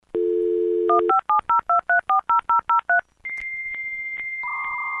The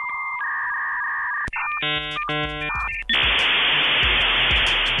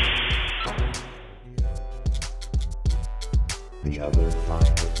other kind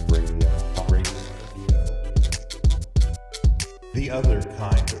of radio. The other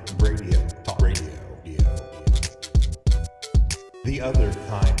kind of radio. The other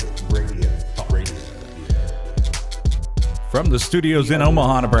kind of radio. From the studios in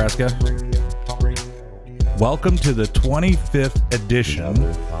Omaha, Nebraska, welcome to the 25th edition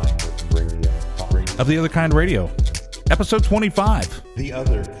of The Other Kind Radio, episode 25. The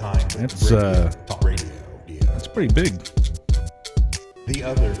other kind of radio. That's pretty big. The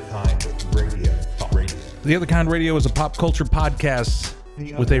other kind of radio. The Other Kind Radio is a pop culture podcast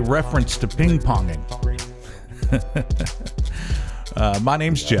with a reference to ping-ponging. My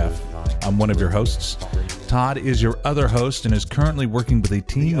name's Jeff. I'm one of your hosts. Todd is your other host and is currently working with a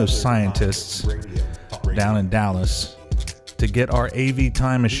team of scientists down in Dallas to get our AV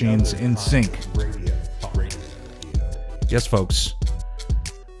time machines in sync. Yes, folks,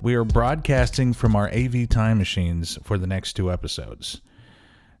 we are broadcasting from our AV time machines for the next two episodes.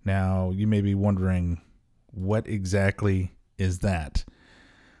 Now, you may be wondering, what exactly is that?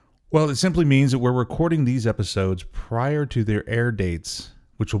 Well, it simply means that we're recording these episodes prior to their air dates,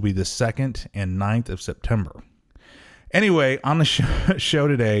 which will be the 2nd and 9th of September. Anyway, on the show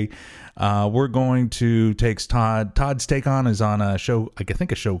today, we're going to take Todd's take on is on a show, I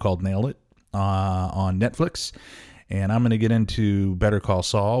think a show called Nail It on Netflix. And I'm going to get into Better Call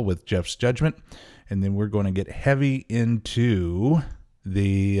Saul with Jeff's judgment. And then we're going to get heavy into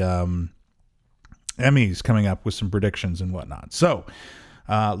the Emmys coming up with some predictions and whatnot. So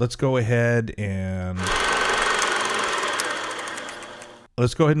let's go ahead and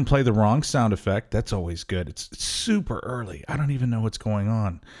play the wrong sound effect. That's always good. It's super early. I don't even know what's going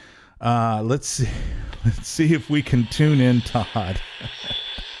on. Let's see if we can tune in Todd.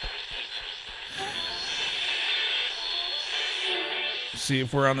 See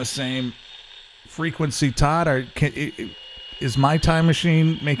if we're on the same frequency, Todd. Is my time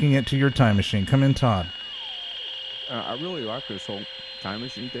machine making it to your time machine? Come in, Todd. I really like this whole time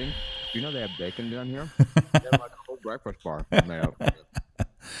machine thing. You know they have bacon down here? They have like a whole breakfast bar.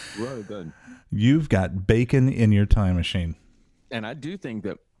 Really good. You've got bacon in your time machine. And I think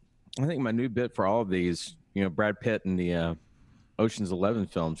my new bit for all of these, Brad Pitt in the Ocean's 11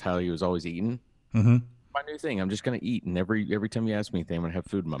 films, how he was always eating. Mm-hmm. My new thing, I'm just going to eat, and every time you ask me anything, I'm going to have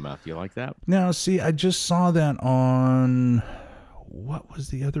food in my mouth. You like that? Now, see, I just saw that on, what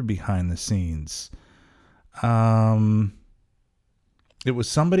was the other behind the scenes? It was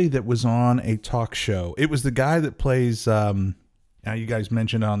somebody that was on a talk show. It was the guy that plays, now you guys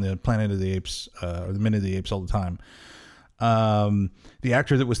mentioned on the Planet of the Apes, or the Minute of the Apes all the time. The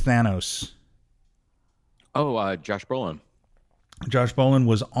actor that was Thanos. Oh, Josh Brolin. Josh Brolin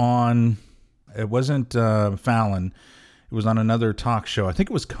was on... It wasn't Fallon. It was on another talk show. I think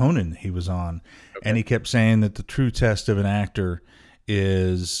it was Conan he was on. Okay. And he kept saying that the true test of an actor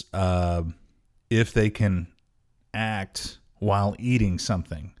is if they can act while eating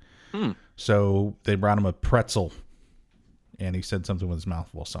something. So they brought him a pretzel, and he said something with his mouth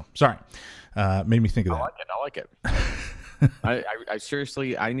full. So, sorry. Made me think of that. I like it. I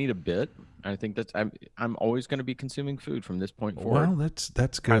seriously, I need a bit. I think that's I'm always going to be consuming food from this point forward. Well,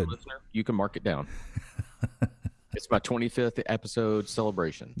 that's good. Listener, you can mark it down. It's my 25th episode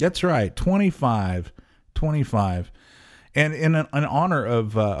celebration. That's right, 25. And in honor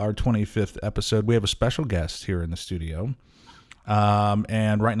of our 25th episode, we have a special guest here in the studio.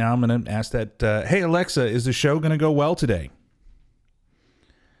 And right now I'm going to ask that, hey, Alexa, is the show going to go well today?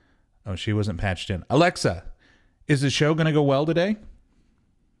 Oh, she wasn't patched in. Alexa, is the show going to go well today?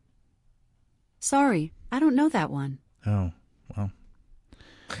 Sorry, I don't know that one. Oh, well.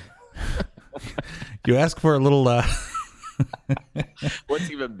 You ask for a little... What's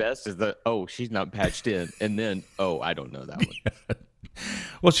even best is she's not patched in. And then, I don't know that one. Yeah.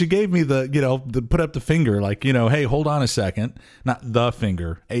 Well, she gave me the put up the finger, like, hey, hold on a second. Not the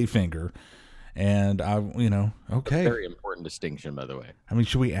finger, a finger. And I, okay. A very important distinction, by the way. I mean,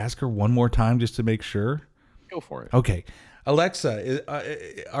 should we ask her one more time just to make sure? Go for it. Okay. Alexa,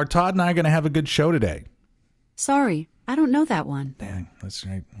 are Todd and I going to have a good show today? Sorry, I don't know that one. Dang, that's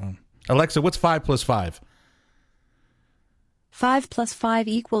right. Well, Alexa, what's 5 plus 5? 5 plus 5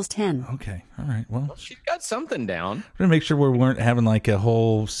 equals 10. Okay. All right. Well, she's got something down. I'm going to make sure we weren't having like a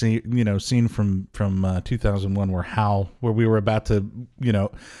whole scene from 2001 where we were about to,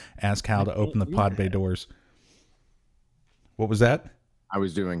 ask Hal to open the pod bay doors. What was that? I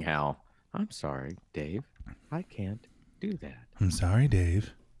was doing Hal. I'm sorry, Dave. I can't do that. I'm sorry,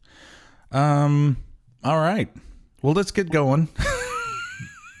 Dave. All right. Well, let's get going.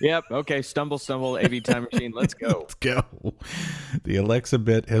 Yep. Okay. Stumble, AV time machine. Let's go. Let's go. The Alexa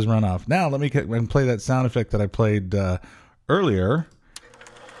bit has run off. Now let me play that sound effect that I played earlier.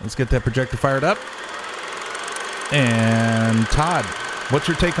 Let's get that projector fired up. And Todd, what's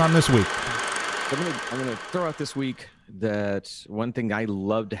your take on this week? I'm gonna throw out this week that one thing I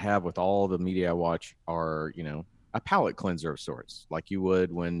love to have with all the media I watch are, a palate cleanser of sorts, like you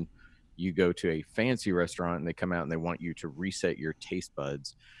would when you go to a fancy restaurant and they come out and they want you to reset your taste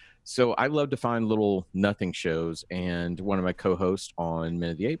buds. So I love to find little nothing shows, and one of my co-hosts on Men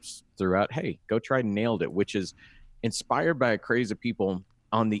of the Apes threw out, hey, go try Nailed It, which is inspired by a craze of people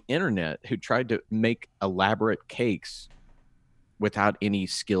on the internet who tried to make elaborate cakes without any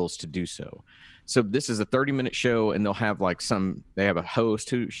skills to do so. So this is a 30-minute show, and they'll have they have a host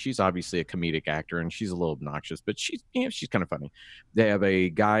who, she's obviously a comedic actor and she's a little obnoxious, but she's kind of funny. They have a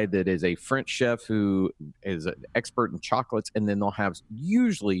guy that is a French chef who is an expert in chocolates, and then they'll have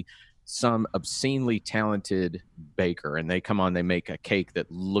usually some obscenely talented baker, and they come on, they make a cake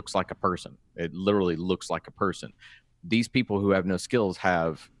that looks like a person. It literally looks like a person. These people who have no skills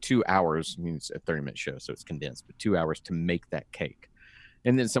have 2 hours. I mean, it's a 30-minute show, so it's condensed, but 2 hours to make that cake.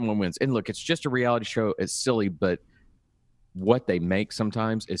 And then someone wins. And look, it's just a reality show. It's silly, but what they make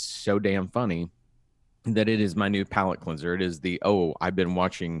sometimes is so damn funny that it is my new palate cleanser. It is I've been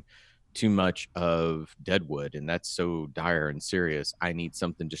watching too much of Deadwood, and that's so dire and serious. I need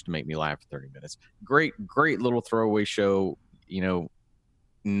something just to make me laugh for 30 minutes. Great little throwaway show.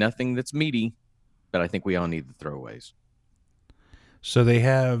 Nothing that's meaty, but I think we all need the throwaways. So they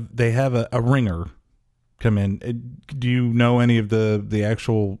have a ringer come in. Do you know any of the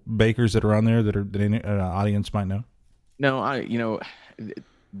actual bakers that are on there that any audience might know? No,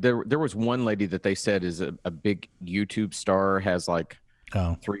 there was one lady that they said is a big YouTube star, has 3-4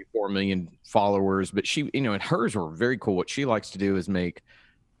 million followers, but she, and hers were very cool. What she likes to do is make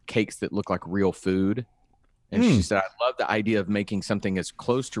cakes that look like real food. And she said, I love the idea of making something as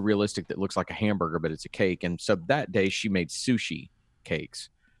close to realistic that looks like a hamburger, but it's a cake. And so that day she made sushi cakes.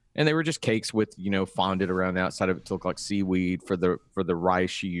 And they were just cakes with, fondant around the outside of it to look like seaweed. For the rice,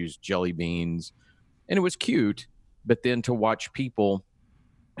 she used jelly beans. And it was cute. But then to watch people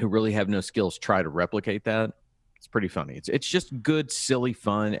who really have no skills try to replicate that, it's pretty funny. It's just good, silly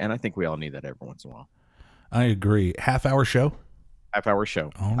fun. And I think we all need that every once in a while. I agree. Half-hour show? Half-hour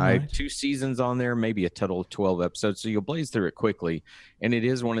show. All right. I have 2 seasons on there, maybe a total of 12 episodes. So you'll blaze through it quickly. And it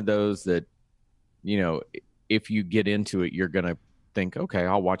is one of those that, if you get into it, you're going to think, okay,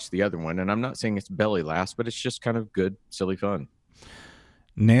 I'll watch the other one. And I'm not saying it's belly laughs, but it's just kind of good, silly fun.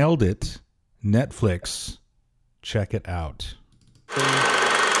 Nailed It. Netflix. Check it out.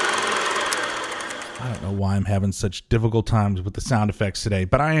 I don't know why I'm having such difficult times with the sound effects today,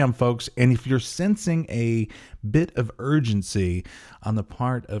 but I am, folks. And if you're sensing a bit of urgency on the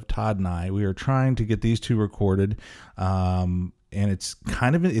part of Todd and I, we are trying to get these two recorded. And it's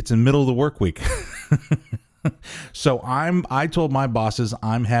in the middle of the work week. So I told my bosses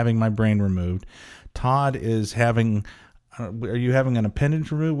I'm having my brain removed. Todd is having, are you having an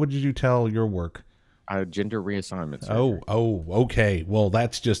appendage removed? What did you tell your work? Gender reassignment surgery. Oh, okay. Well,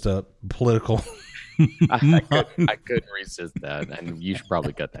 that's just a political. I couldn't resist that, and you should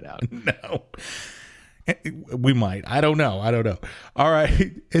probably cut that out. No, we might. I don't know. All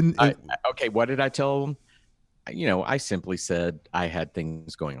right. Okay. What did I tell them? I simply said I had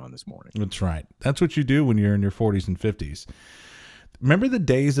things going on this morning. That's right. That's what you do when you're in your 40s and 50s. Remember the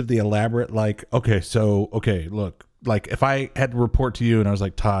days of the elaborate, look, if I had to report to you and I was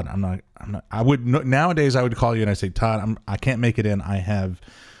like, Todd, nowadays I would call you and I say, Todd, I can't make it in. I have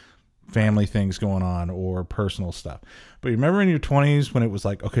family things going on or personal stuff. But you remember in your 20s when it was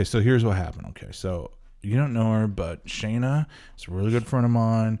like, okay, so here's what happened. Okay, so you don't know her, but Shayna is a really good friend of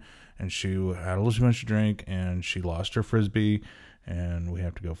mine. And she had a little too much to drink, and she lost her Frisbee, and we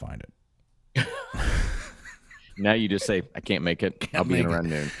have to go find it. Now you just say, I can't make it. I'll be in around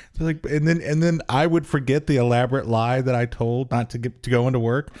noon. So and then I would forget the elaborate lie that I told not to go into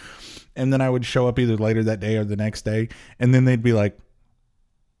work. And then I would show up either later that day or the next day. And then they'd be like,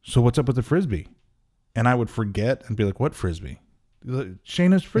 so what's up with the Frisbee? And I would forget and be like, what Frisbee?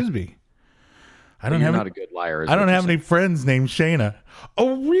 Shayna's Frisbee. You're not a good liar. I don't have any friends named Shayna.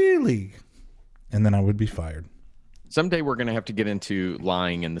 Oh, really? And then I would be fired. Someday we're going to have to get into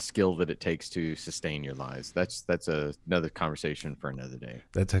lying and the skill that it takes to sustain your lies. That's another conversation for another day.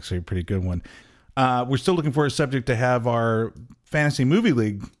 That's actually a pretty good one. We're still looking for a subject to have our Fantasy Movie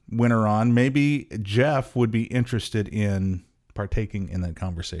League winner on. Maybe Jeff would be interested in partaking in that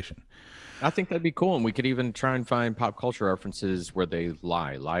conversation. I think that'd be cool, and we could even try and find pop culture references where they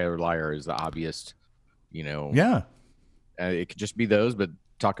lie. Liar, liar is the obvious, you know. Yeah. It could just be those, but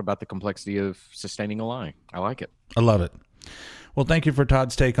talk about the complexity of sustaining a lie. I like it. I love it. Well, thank you for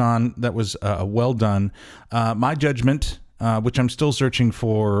Todd's take on that. Was well done. My judgment, which I'm still searching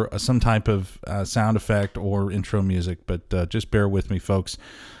for some type of sound effect or intro music, but just bear with me, folks.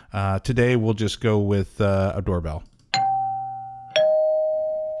 Today we'll just go with a doorbell.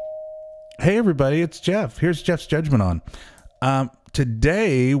 Hey, everybody, it's Jeff. Here's Jeff's judgment on.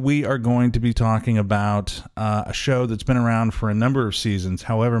 Today, we are going to be talking about a show that's been around for a number of seasons.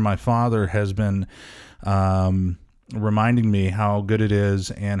 However, my father has been reminding me how good it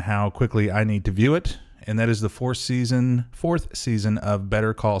is and how quickly I need to view it, and that is the fourth season of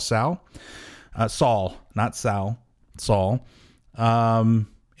Better Call Saul. Saul, not Sal, Saul. And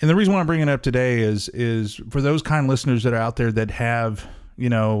the reason why I'm bringing it up today is for those kind listeners that are out there that have,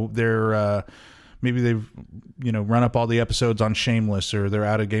 they're maybe they've, run up all the episodes on Shameless, or they're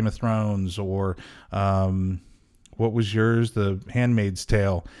out of Game of Thrones, or what was yours? The Handmaid's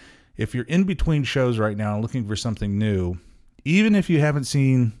Tale. If you're in between shows right now looking for something new, even if you haven't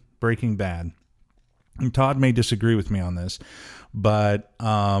seen Breaking Bad, and Todd may disagree with me on this, but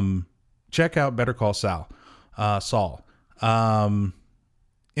check out Better Call Saul. In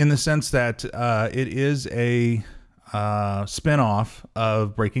the sense that it is a spinoff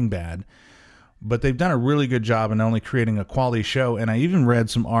of Breaking Bad, but they've done a really good job in only creating a quality show. And I even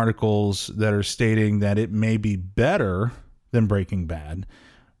read some articles that are stating that it may be better than Breaking Bad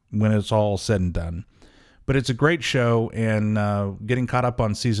when it's all said and done. But it's a great show, and getting caught up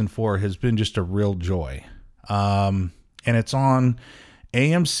on season 4 has been just a real joy. And it's on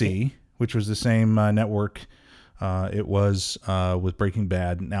AMC, which was the same network it was with Breaking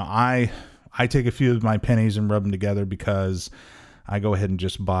Bad. Now, I take a few of my pennies and rub them together because I go ahead and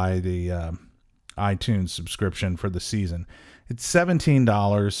just buy the iTunes subscription for the season. It's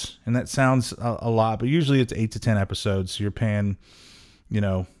 $17, and that sounds a lot, but usually it's 8 to 10 episodes, so you're paying,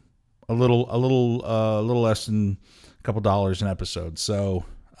 a little less than a couple dollars an episode. So,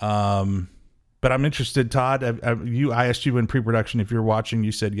 but I'm interested, Todd. I asked you in pre-production if you're watching.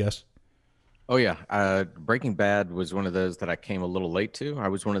 You said yes. Oh yeah, Breaking Bad was one of those that I came a little late to. I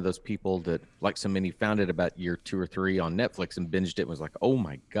was one of those people that, like so many, found it about year 2 or 3 on Netflix and binged it and was like, "Oh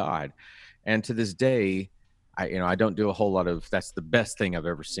my god!" And to this day, I don't do a whole lot of "that's the best thing I've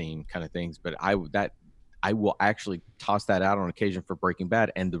ever seen" kind of things, but I will actually toss that out on occasion for Breaking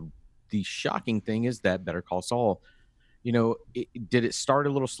Bad. And the shocking thing is that Better Call Saul, did it start a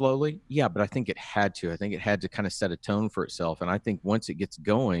little slowly? Yeah, but I think it had to. I think it had to kind of set a tone for itself. And I think once it gets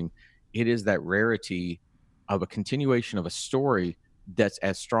going, it is that rarity of a continuation of a story that's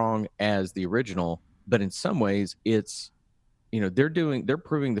as strong as the original. But in some ways, it's, they're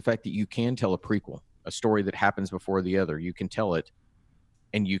proving the fact that you can tell a prequel, a story that happens before the other. You can tell it,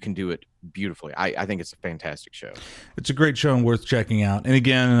 and you can do it beautifully. I think it's a fantastic show. It's a great show and worth checking out. And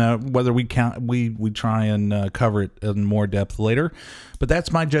again, whether we try and cover it in more depth later, but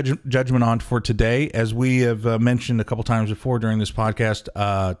that's my judgment on for today. As we have mentioned a couple times before during this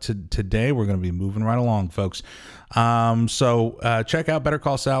podcast, today we're going to be moving right along, folks. So check out Better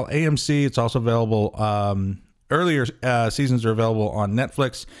Call Saul, AMC. It's also available. Earlier seasons are available on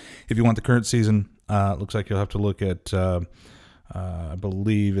Netflix. If you want the current season, it looks like you'll have to look at. I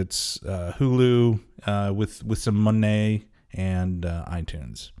believe it's Hulu with some money and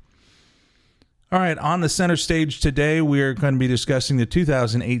iTunes. All right, on the center stage today, we are going to be discussing the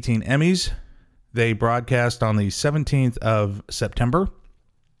 2018 Emmys. They broadcast on the 17th of September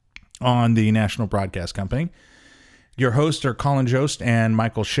on the National Broadcast Company. Your hosts are Colin Jost and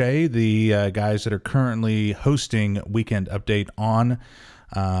Michael Shea, the guys that are currently hosting Weekend Update on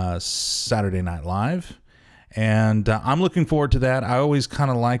Saturday Night Live. And I'm looking forward to that. I always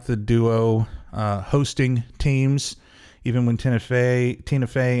kind of like the duo hosting teams, even when Tina Fey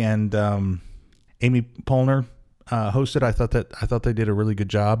and Amy Poehler hosted. I thought they did a really good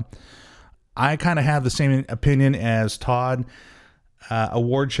job. I kind of have the same opinion as Todd.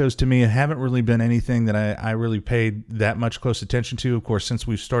 Award shows to me haven't really been anything that I really paid that much close attention to. Of course, since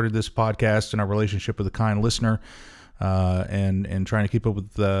we've started this podcast and our relationship with a kind listener, and trying to keep up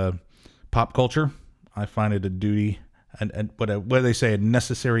with pop culture, I find it a duty and what they say, a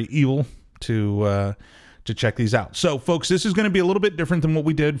necessary evil to check these out. So, folks, this is going to be a little bit different than what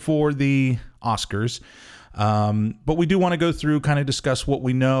we did for the Oscars. But we do want to go through, kind of discuss what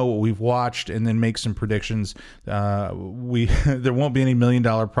we know, what we've watched, and then make some predictions. There won't be any $1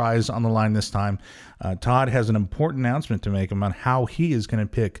 million prize on the line this time. Todd has an important announcement to make about how he is going to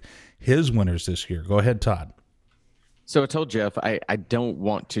pick his winners this year. Go ahead, Todd. So I told Jeff I don't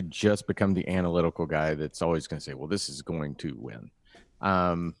want to just become the analytical guy that's always going to say, well, this is going to win.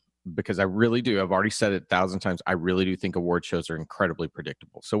 Because I really do. I've already said it 1,000 times. I really do think award shows are incredibly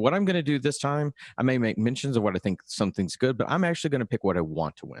predictable. So what I'm going to do this time, I may make mentions of what I think something's good, but I'm actually going to pick what I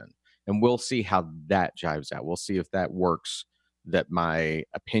want to win. And we'll see how that jives out. We'll see if that works, that my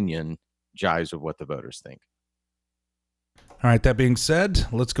opinion jives with what the voters think. All right, that being said,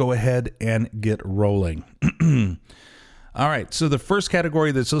 let's go ahead and get rolling. All right, so the first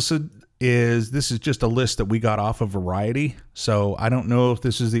category that's listed is just a list that we got off of Variety. So I don't know if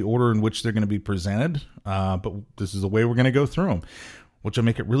this is the order in which they're going to be presented, but this is the way we're going to go through them, which will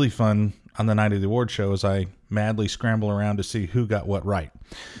make it really fun on the night of the award show as I madly scramble around to see who got what right.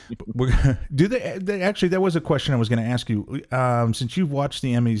 They actually, that was a question I was going to ask you. Since you've watched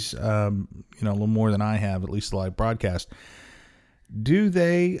the Emmys, a little more than I have, at least the live broadcast, do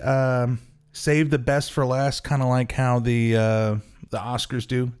they save the best for last, kind of like how the Oscars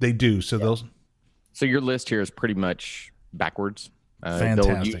do? They do. So So your list here is pretty much backwards.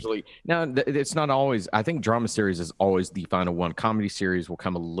 Fantastic. Usually, now it's not always. I think drama series is always the final one. Comedy series will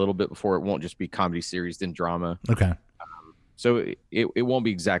come a little bit before. It won't just be comedy series then drama. Okay. So it won't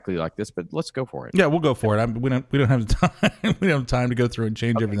be exactly like this, but let's go for it. Yeah, we'll go for it. We don't have the time. We don't have time to go through and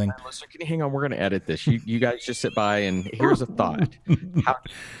change everything. Listener, can you hang on? We're going to edit this. You guys just sit by and here's a thought. How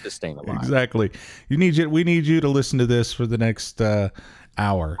do you sustain alive? Exactly. We need you to listen to this for the next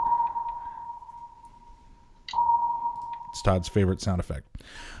hour. It's Todd's favorite sound effect.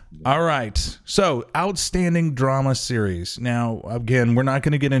 All right. So, outstanding drama series. Now, again, we're not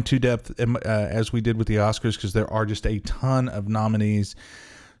going to get into depth as we did with the Oscars because there are just a ton of nominees.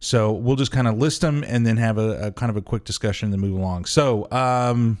 So, we'll just kind of list them and then have a kind of a quick discussion and then move along. So,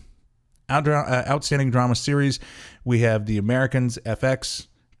 outstanding drama series, we have The Americans, FX,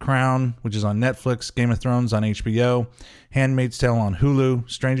 Crown, which is on Netflix, Game of Thrones on HBO, Handmaid's Tale on Hulu,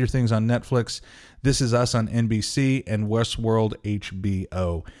 Stranger Things on Netflix, This Is Us on NBC, and Westworld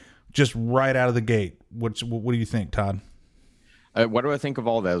HBO. Just right out of the gate. What do you think, Todd? What do I think of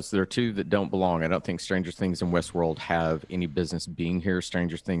all those? There are two that don't belong. I don't think Stranger Things and Westworld have any business being here.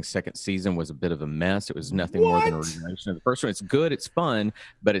 Stranger Things' second season was a bit of a mess. It was nothing more than a reiteration of the first one. It's good, it's fun,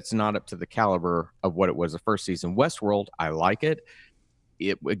 but it's not up to the caliber of what it was the first season. Westworld, I like it.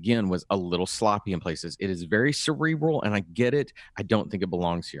 It, again, was a little sloppy in places. It is very cerebral, and I get it. I don't think it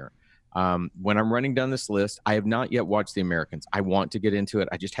belongs here. When I'm running down this list, I have not yet watched The Americans. I want to get into it.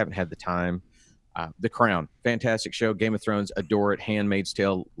 I just haven't had the time. The Crown, fantastic show. Game of Thrones, adore it. Handmaid's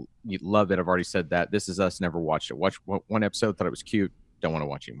Tale, you love it. I've already said that. This Is Us, never watched it. Watched one episode, thought it was cute. Don't want to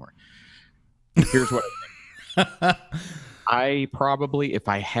watch anymore. Here's what I think. I probably, if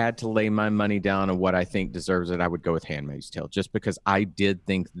I had to lay my money down on what I think deserves it, I would go with Handmaid's Tale, just because I did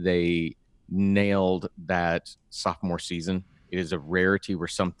think they nailed that sophomore season. It is a rarity where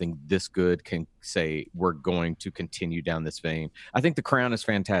something this good can say, we're going to continue down this vein. I think The Crown is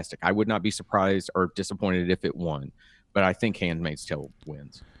fantastic. I would not be surprised or disappointed if it won, but I think Handmaid's Tale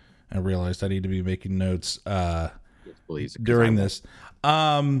wins. I realized I need to be making notes Yes, please, during this.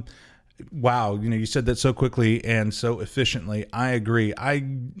 Wow, you said that so quickly and so efficiently. I agree.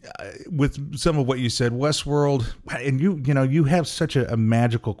 With some of what you said, Westworld, and you have such a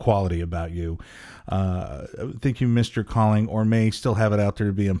magical quality about you. I think you missed your calling, or may still have it out there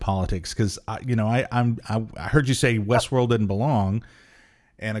to be in politics. Because I heard you say Westworld didn't belong,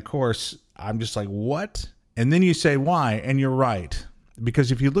 and of course I'm just like, what? And then you say why, and you're right.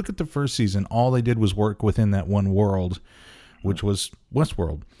 Because if you look at the first season, all they did was work within that one world, which was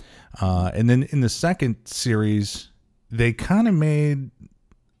Westworld. And then in the second series, they kind of made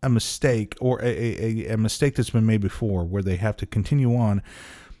a mistake, or a mistake that's been made before, where they have to continue on.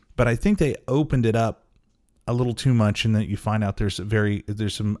 But I think they opened it up a little too much, and that you find out there's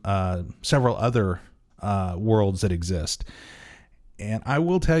some several other worlds that exist. And I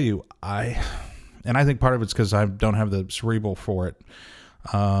will tell you, I think part of it's because I don't have the cerebral for it.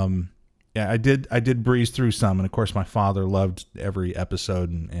 Yeah, I did breeze through some, and of course my father loved every episode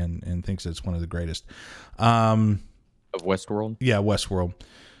and thinks it's one of the greatest. Of Westworld? Yeah, Westworld.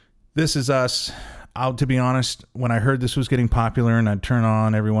 This Is Us. To be honest, when I heard this was getting popular, and I'd turn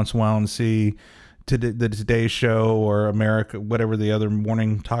on every once in a while and see the Today Show or America, whatever the other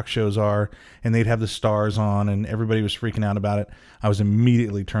morning talk shows are, and they'd have the stars on and everybody was freaking out about it, I was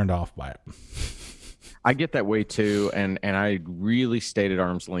immediately turned off by it. I get that way too, and I really stayed at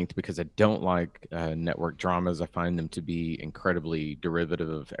arm's length because I don't like network dramas. I find them to be incredibly derivative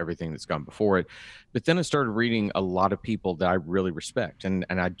of everything that's gone before it. But then I started reading a lot of people that I really respect, and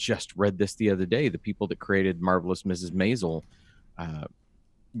I just read this the other day. The people that created Marvelous Mrs. Maisel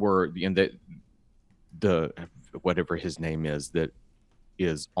were in the whatever his name is that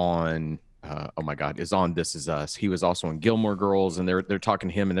is on oh my God, is on This Is Us. He was also in Gilmore Girls, and they're talking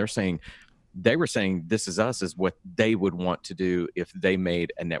to him, and they were saying This Is Us is what they would want to do if they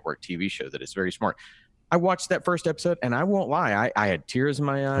made a network TV show. That is very smart. I watched that first episode, and I won't lie, I had tears in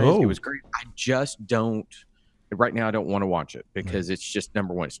my eyes. Oh. It was great. I just don't right now. I don't want to watch it because it's just,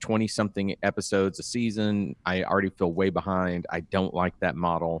 number one, it's 20 something episodes a season. I already feel way behind. I don't like that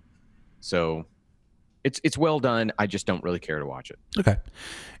model. So it's well done. I just don't really care to watch it. Okay.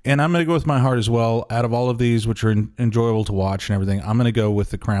 And I'm going to go with my heart as well. Out of all of these, which are enjoyable to watch and everything, I'm going to go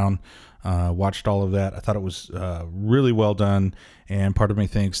with The Crown. Watched all of that. I thought it was really well done. And part of me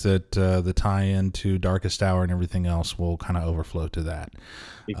thinks that the tie-in to Darkest Hour and everything else will kind of overflow to that.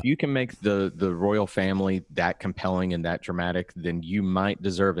 If you can make the royal family that compelling and that dramatic, then you might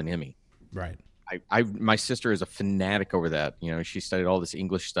deserve an Emmy. Right. My sister is a fanatic over that. You know, she studied all this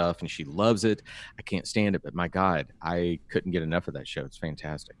English stuff and she loves it. I can't stand it, but my God, I couldn't get enough of that show. It's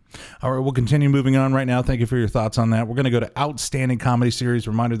fantastic. All right, we'll continue moving on right now. Thank you for your thoughts on that. We're going to go to Outstanding Comedy Series.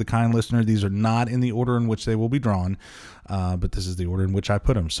 Reminder to the kind listener, these are not in the order in which they will be drawn, but this is the order in which I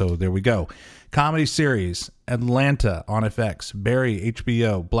put them. So there we go. Comedy Series: Atlanta on FX, Barry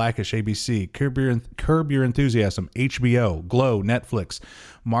HBO, Blackish ABC, Curb Your Enthusiasm HBO, Glow Netflix,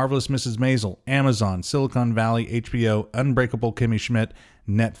 Marvelous Mrs. Maisel Amazon, Silicon Valley HBO, Unbreakable Kimmy Schmidt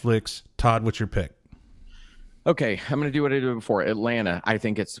Netflix. Todd, what's your pick? Okay, I'm going to do what I did before. Atlanta. I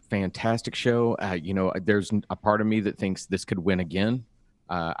think it's a fantastic show. You know, there's a part of me that thinks this could win again.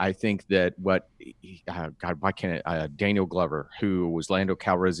 I think that God, why can't it? Daniel Glover, who was Lando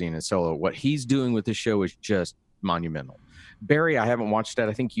Calrissian in Solo, what he's doing with this show is just monumental. Barry, I haven't watched that.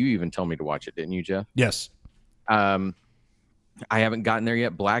 I think you even told me to watch it, didn't you, Jeff? Yes. I haven't gotten there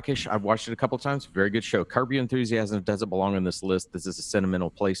yet. Blackish, I've watched it a couple of times. Very good show. Curb Your Enthusiasm doesn't belong on this list. This is a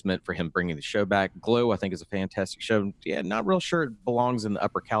sentimental placement for him bringing the show back. Glow, I think, is a fantastic show. Yeah, not real sure it belongs in the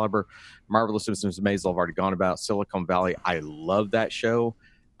upper caliber. Marvelous Mrs. Maisel, I've already gone about. Silicon Valley, I love that show.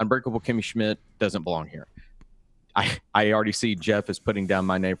 Unbreakable Kimmy Schmidt doesn't belong here. I already see Jeff is putting down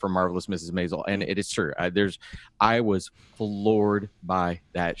my name for Marvelous Mrs. Maisel, and it is true. I was floored by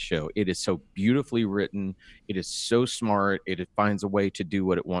that show. It is so beautifully written. It is so smart. It finds a way to do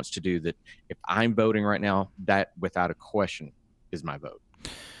what it wants to do. That if I'm voting right now, that without a question is my vote.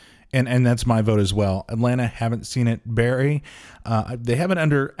 And that's my vote as well. Atlanta, haven't seen it. Barry, they have it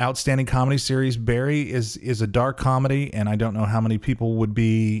under Outstanding Comedy Series. Barry is a dark comedy, and I don't know how many people would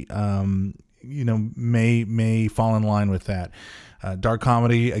be may fall in line with that. Dark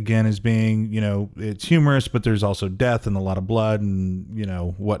comedy, again, is being, it's humorous, but there's also death and a lot of blood and,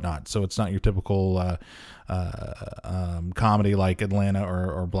 whatnot. So it's not your typical comedy like Atlanta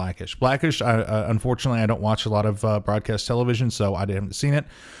or Blackish. Blackish, unfortunately, I don't watch a lot of broadcast television, so I haven't seen it.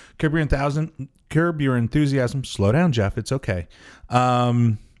 Curb Your Enthusiasm. Slow down, Jeff. It's okay.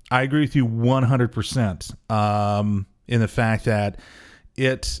 I agree with you 100% in the fact that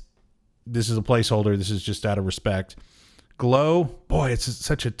this is a placeholder. This is just out of respect. Glow, boy, it's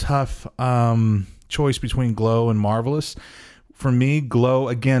such a tough choice between Glow and Marvelous. For me, Glow,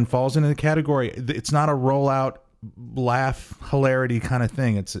 again, falls into the category. It's not a rollout, laugh, hilarity kind of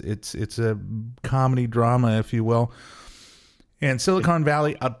thing. It's a comedy drama, if you will. And Silicon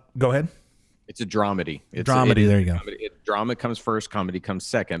Valley, go ahead. It's a dramedy. Dramedy, there you go. Drama comes first, comedy comes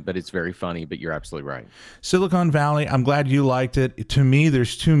second, but it's very funny, but you're absolutely right. Silicon Valley, I'm glad you liked it. To me,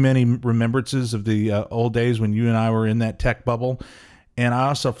 there's too many remembrances of the old days when you and I were in that tech bubble. And I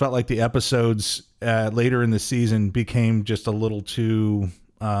also felt like the episodes later in the season became just a little too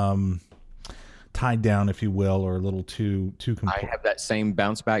tied down, if you will, or a little too complete. I have that same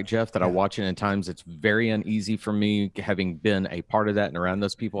bounce back, Jeff, that I watch it, and at times it's very uneasy for me, having been a part of that and around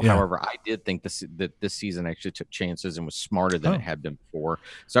those people. Yeah. However, I did think that this season actually took chances and was smarter than it had been before.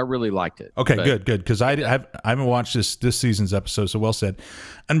 So I really liked it. Okay, good. Because I haven't watched this season's episode, so well said.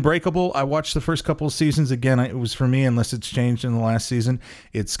 Unbreakable, I watched the first couple of seasons. Again, it was for me, unless it's changed in the last season.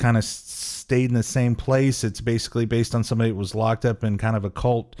 It's kind of stayed in the same place. It's basically based on somebody that was locked up in kind of a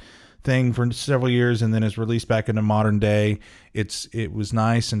cult thing for several years and then is released back into modern day. It was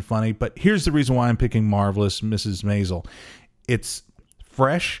nice and funny, but here's the reason why I'm picking Marvelous Mrs. Maisel. It's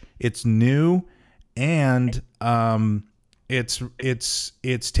fresh, it's new, and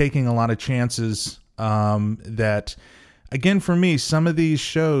it's taking a lot of chances that, again, for me, some of these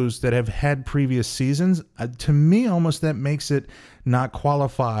shows that have had previous seasons, to me, almost that makes it not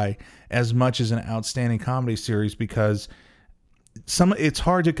qualify as much as an outstanding comedy series, because it's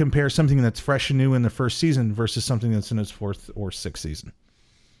hard to compare something that's fresh and new in the first season versus something that's in its fourth or sixth season.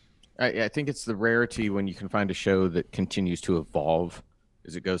 I think it's the rarity when you can find a show that continues to evolve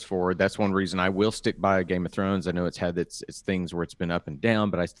as it goes forward. That's one reason I will stick by Game of Thrones. I know it's had its things where it's been up and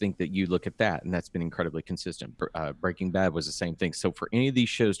down, but I think that you look at that and that's been incredibly consistent. Breaking Bad was the same thing. So for any of these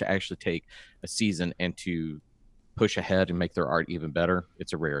shows to actually take a season and to push ahead and make their art even better,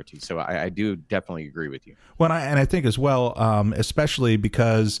 it's a rarity. So I do definitely agree with you. Well, I think as well, especially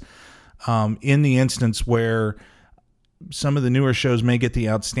because in the instance where some of the newer shows may get the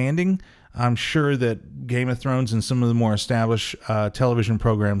outstanding, I'm sure that Game of Thrones and some of the more established television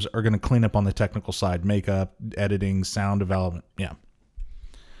programs are going to clean up on the technical side, makeup, editing, sound development. Yeah.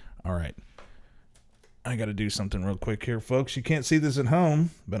 All right. I got to do something real quick here, folks. You can't see this at home,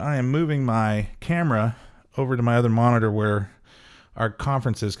 but I am moving my camera over to my other monitor where our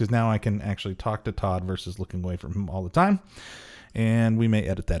conference is, because now I can actually talk to Todd versus looking away from him all the time. And we may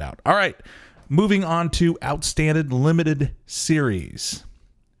edit that out. All right. Moving on to Outstanding Limited Series.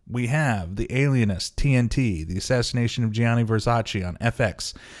 We have The Alienist, TNT, The Assassination of Gianni Versace on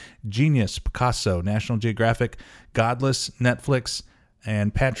FX, Genius, Picasso, National Geographic, Godless, Netflix,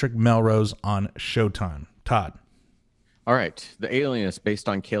 and Patrick Melrose on Showtime. Todd. All right. The Alienist, based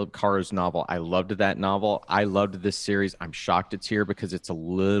on Caleb Carr's novel. I loved that novel. I loved this series. I'm shocked it's here because it's a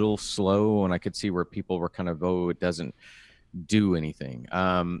little slow, and I could see where people were kind of, it doesn't do anything.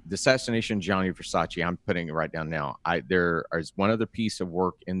 The Assassination of Gianni Versace, I'm putting it right down now. There is one other piece of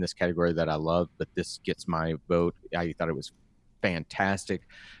work in this category that I love, but this gets my vote. I thought it was fantastic.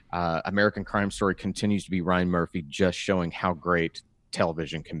 American Crime Story continues to be Ryan Murphy, just showing how great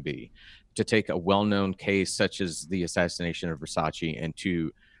television can be. To take a well-known case such as the assassination of Versace and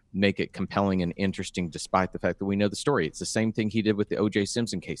to make it compelling and interesting despite the fact that we know the story. It's the same thing he did with the O.J.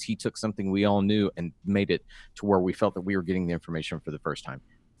 Simpson case. He took something we all knew and made it to where we felt that we were getting the information for the first time.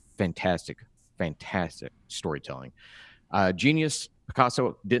 Fantastic, fantastic storytelling. Genius,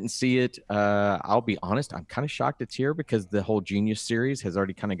 Picasso, didn't see it. I'll be honest, I'm kind of shocked it's here because the whole Genius series has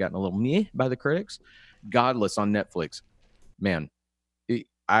already kind of gotten a little meh by the critics. Godless on Netflix. Man,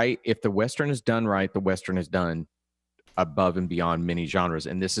 if the Western is done right, the Western is done above and beyond many genres.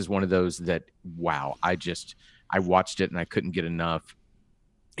 And this is one of those that, wow, I watched it and I couldn't get enough.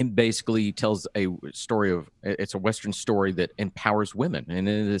 It basically tells a story it's a Western story that empowers women. And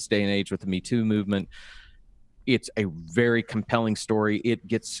in this day and age with the Me Too movement, it's a very compelling story. It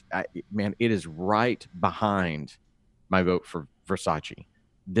gets, it is right behind my vote for Versace.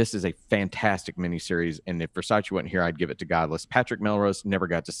 This is a fantastic miniseries, and if Versace wasn't here, I'd give it to Godless. Patrick Melrose, never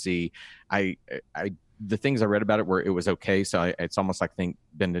got to see. The things I read about it were it was okay, so it's almost like I think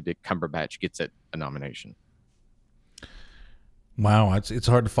Benedict Cumberbatch gets a nomination. Wow, it's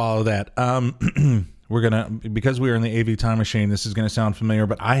hard to follow that. We're gonna, because we are in the AV time machine, this is gonna sound familiar,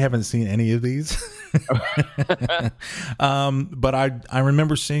 but I haven't seen any of these. But I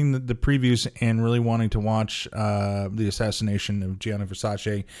remember seeing the previews and really wanting to watch the assassination of Gianni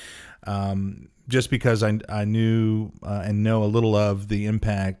Versace, just because I knew and know a little of the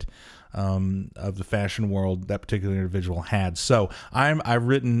impact of the fashion world that particular individual had. So I've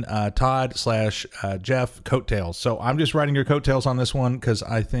written Todd/Jeff coattails. So I'm just writing your coattails on this one because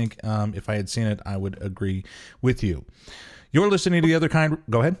I think if I had seen it, I would agree with you. You're listening to The Other Kind.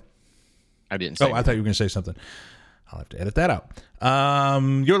 Go ahead. I didn't say. I thought you were going to say something. I'll have to edit that out.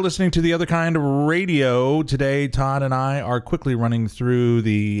 You're listening to The Other Kind Radio. Today, Todd and I are quickly running through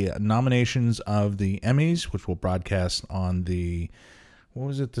the nominations of the Emmys, which will broadcast on the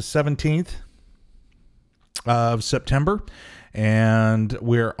 17th of September. And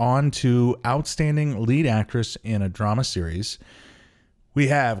we're on to Outstanding Lead Actress in a Drama Series. We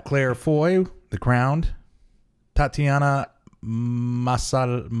have Claire Foy, The Crown, Tatiana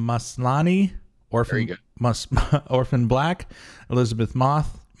Maslany, Orphan Black, Elizabeth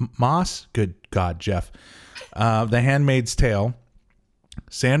Moss, good God, Jeff, The Handmaid's Tale,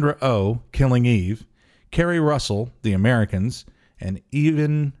 Sandra Oh, Killing Eve, Kerry Russell, The Americans, and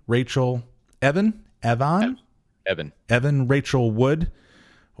Evan Rachel Wood,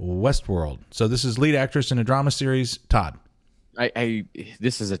 Westworld. So this is lead actress in a drama series. Todd.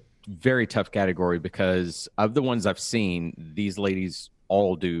 This is a very tough category because of the ones I've seen, these ladies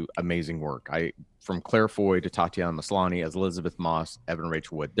all do amazing work. From Claire Foy to Tatiana Maslany, as Elizabeth Moss, Evan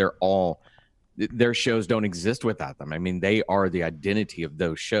Rachel Wood, their shows don't exist without them. I mean, they are the identity of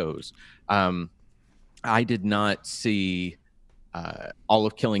those shows. I did not see all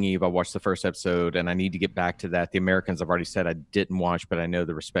of Killing Eve. I watched the first episode and I need to get back to that. The Americans, I've already said I didn't watch, but I know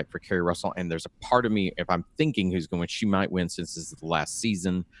the respect for Kerry Russell. And there's a part of me, if I'm thinking who's going to win, she might win since this is the last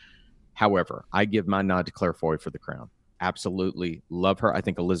season. However, I give my nod to Claire Foy for The Crown. Absolutely love her. I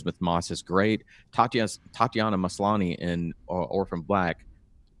think Elizabeth Moss is great. Tatiana Maslany in Orphan Black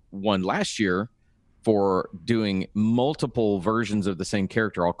won last year, for doing multiple versions of the same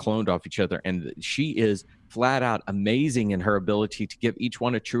character all cloned off each other. And she is flat out amazing in her ability to give each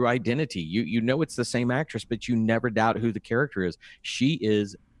one a true identity. You know it's the same actress, but you never doubt who the character is. She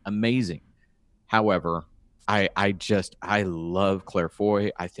is amazing. However, I love Claire Foy.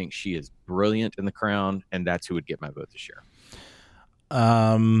 I think she is brilliant in The Crown, and that's who would get my vote this year.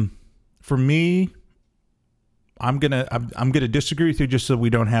 For me, I'm gonna disagree with you just so we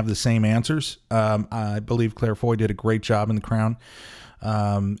don't have the same answers. I believe Claire Foy did a great job in The Crown.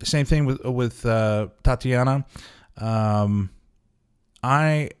 Same thing with Tatiana.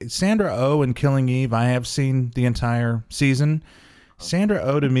 Sandra Oh in Killing Eve, I have seen the entire season. Sandra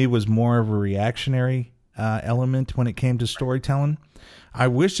Oh to me was more of a reactionary element when it came to storytelling. I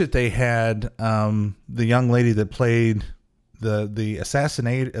wish that they had the young lady that played the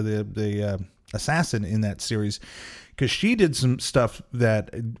assassin in that series, because she did some stuff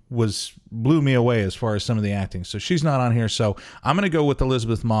that blew me away as far as some of the acting. So she's not on here. So I'm going to go with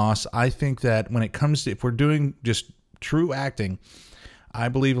Elizabeth Moss. I think that when it comes to, if we're doing just true acting, I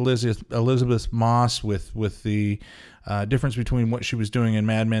believe Elizabeth Moss with the difference between what she was doing in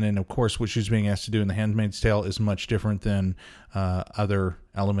Mad Men and, of course, what she's being asked to do in The Handmaid's Tale is much different than other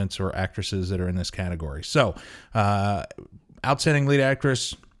elements or actresses that are in this category. So, outstanding lead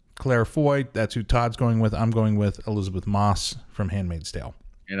actress, Claire Foy. That's who Todd's going with. I'm going with Elizabeth Moss from Handmaid's Tale.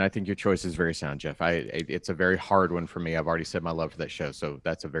 And I think your choice is very sound, Jeff. It's a very hard one for me. I've already said my love for that show, so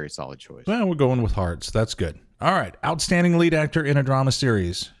that's a very solid choice. Well, we're going with hearts. That's good. All right. Outstanding lead actor in a drama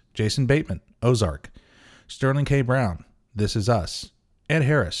series, Jason Bateman, Ozark. Sterling K. Brown, This Is Us. Ed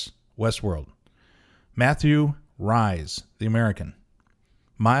Harris, Westworld. Matthew Rise, The American.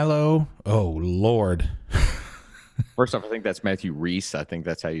 Milo, oh, Lord. First off, I think that's Matthew Reese. I think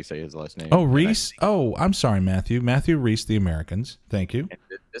that's how you say his last name. Oh, Reese? Oh, I'm sorry, Matthew. Matthew Reese, The Americans. Thank you.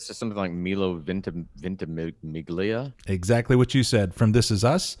 This is something like Milo Ventimiglia. Exactly what you said, from This Is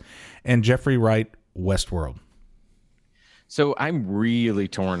Us. And Jeffrey Wright, Westworld. So I'm really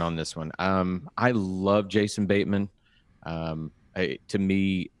torn on this one. I love Jason Bateman. To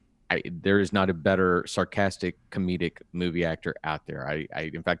me, there is not a better sarcastic comedic movie actor out there.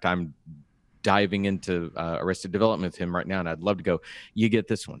 In fact, I'm diving into Arrested Development with him right now, and I'd love to go, you get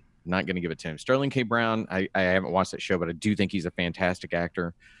this one. Not going to give it to him. Sterling K. Brown, I haven't watched that show, but I do think he's a fantastic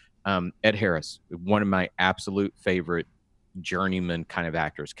actor. Ed Harris, one of my absolute favorite journeyman kind of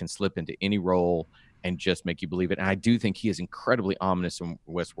actors, can slip into any role and just make you believe it. And I do think he is incredibly ominous in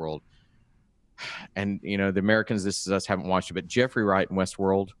Westworld. And, The Americans, This Is Us, haven't watched it, but Jeffrey Wright in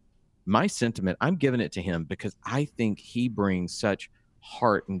Westworld, my sentiment, I'm giving it to him because I think he brings such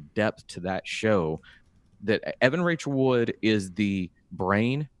heart and depth to that show that Evan Rachel Wood is the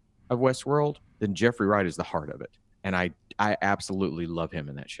brain of Westworld, then Jeffrey Wright is the heart of it. And I absolutely love him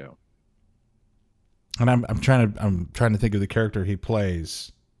in that show. And I'm trying to think of the character he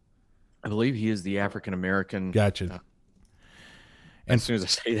plays. I believe he is the African-American. Gotcha. And as soon as I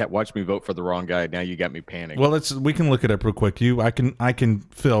say that, watch me vote for the wrong guy. Now you got me panicking. Well, we can look it up real quick. I can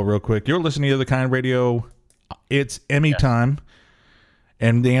fill real quick. You're listening to The Kind Radio. It's Emmy time.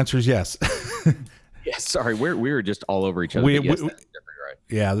 And the answer is yes. Yes, sorry. We were just all over each other. Yes, that's definitely right.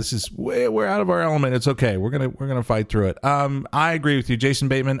 Yeah, this is we're out of our element. It's okay. We're gonna fight through it. I agree with you, Jason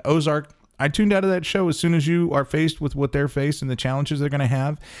Bateman. Ozark, I tuned out of that show as soon as you are faced with what they're faced and the challenges they're going to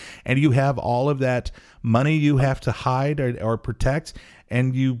have, and you have all of that money you have to hide or protect,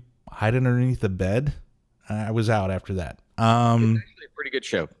 and you hide underneath the bed. I was out after that. It's actually a pretty good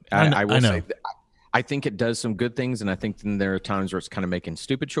show. I will say that I think it does some good things, and I think then there are times where it's kind of making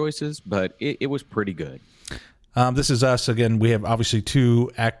stupid choices, but it was pretty good. This Is Us. Again, we have obviously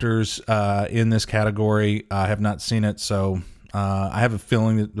two actors in this category. I have not seen it, so I have a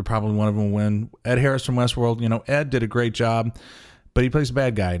feeling that probably one of them will win. Ed Harris from Westworld. Ed did a great job, but he plays a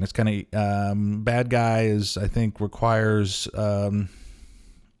bad guy, and it's kind of bad guy is, I think, requires a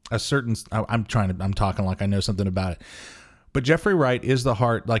certain. I'm talking like I know something about it. But Jeffrey Wright is the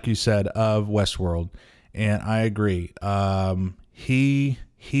heart, like you said, of Westworld, and I agree. He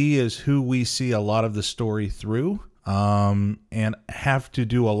is who we see a lot of the story through, and have to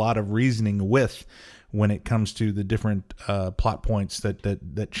do a lot of reasoning with when it comes to the different plot points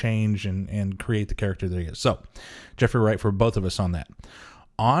that change and create the character that he is. So, Jeffrey Wright for both of us on that.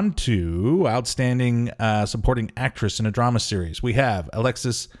 On to outstanding supporting actress in a drama series. We have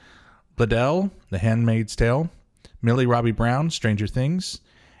Alexis Bledel, The Handmaid's Tale. Millie Robbie Brown, Stranger Things.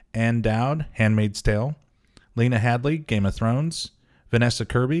 Ann Dowd, Handmaid's Tale. Lena Headey, Game of Thrones. Vanessa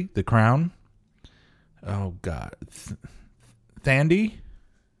Kirby, The Crown. Oh, God. Thandi,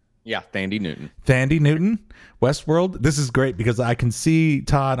 Yeah, Thandie Newton. Thandie Newton, Westworld. This is great because I can see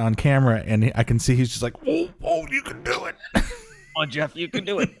Todd on camera, and I can see he's just like, oh, you can do it. Come on, Jeff, you can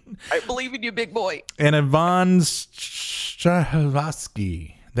do it. I believe in you, big boy. And Yvonne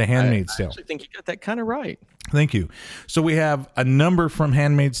Strahovski, The Handmaid's Tale. I actually think you got that kind of right. Thank you. So we have a number from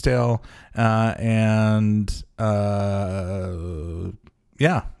Handmaid's Tale, and then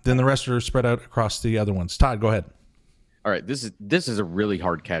the rest are spread out across the other ones. Todd, go ahead. All right, this is a really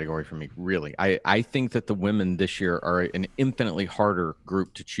hard category for me. Really, I think that the women this year are an infinitely harder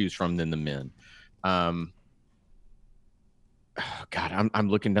group to choose from than the men. God, I'm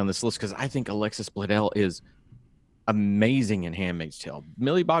looking down this list because I think Alexis Bledel is amazing in Handmaid's Tale.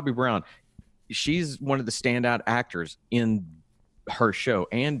 Millie Bobby Brown, she's one of the standout actors in her show.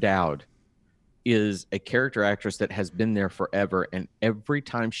 Ann Dowd is a character actress that has been there forever, and every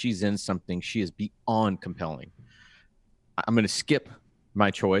time she's in something, she is beyond compelling. I'm going to skip my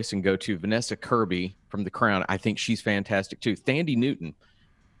choice and go to Vanessa Kirby from The Crown. I think she's fantastic too. Thandie Newton,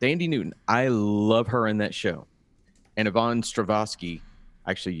 I love her in that show. And Yvonne Strahovski,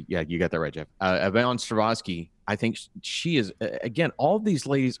 actually, yeah, you got that right, Jeff. Yvonne Strahovski, I think she is, again, all of these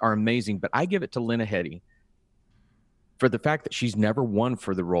ladies are amazing, but I give it to Lena Headey for the fact that she's never won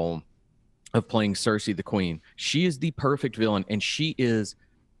for the role of playing Cersei the Queen. She is the perfect villain, and she is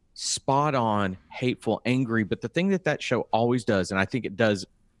spot on, hateful, angry. But the thing that show always does, and I think it does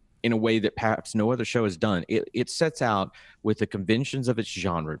in a way that perhaps no other show has done, it sets out with the conventions of its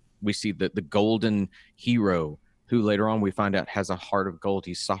genre. We see the golden hero who later on we find out has a heart of gold.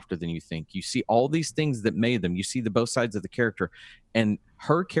 He's softer than you think. You see all these things that made them. You see the both sides of the character. And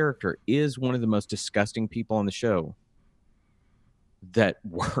her character is one of the most disgusting people on the show that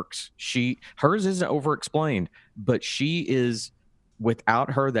works. Hers isn't over-explained, but she is,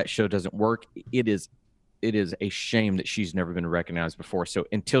 without her, that show doesn't work. It is a shame that she's never been recognized before. So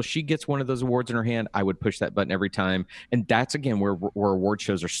until she gets one of those awards in her hand, I would push that button every time. And that's, again, where award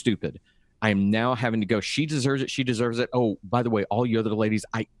shows are stupid. I am now having to go, she deserves it, she deserves it. Oh, by the way, all you other ladies,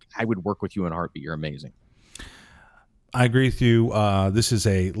 I would work with you in a heartbeat. You're amazing. I agree with you. This is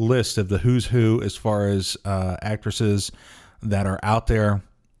a list of the who's who as far as actresses that are out there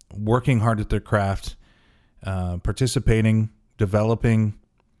working hard at their craft, participating, developing,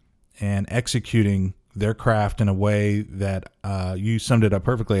 and executing their craft in a way that you summed it up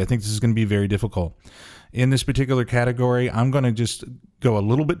perfectly. I think this is going to be very difficult. In this particular category, I'm going to just go a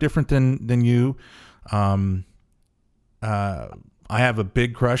little bit different than you. I have a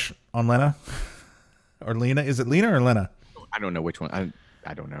big crush on Lena. Or Lena. Is it Lena or Lena? I don't know which one.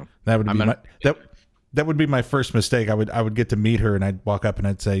 I don't know. That would be that would be my first mistake. I would get to meet her and I'd walk up and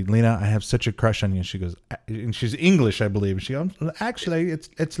I'd say, Lena, I have such a crush on you. And she goes, and she's English, I believe. And she goes, actually,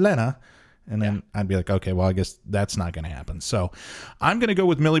 it's Lena. And then I'd be like, okay, well, I guess that's not going to happen. So I'm going to go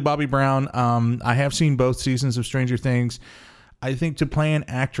with Millie Bobby Brown. I have seen both seasons of Stranger Things. I think to play an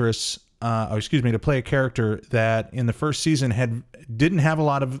actress, to play a character that in the first season didn't have a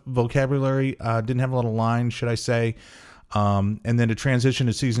lot of vocabulary, didn't have a lot of lines, should I say, and then to transition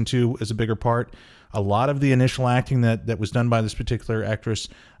to season 2 is a bigger part. A lot of the initial acting that was done by this particular actress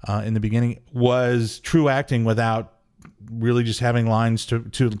in the beginning was true acting without really just having lines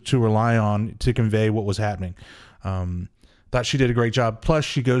to rely on to convey what was happening. Thought she did a great job. Plus,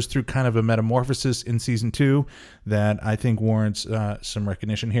 she goes through kind of a metamorphosis in season 2 that I think warrants some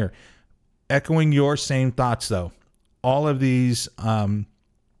recognition here. Echoing your same thoughts, though, all of these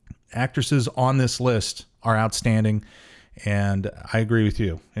actresses on this list are outstanding, and I agree with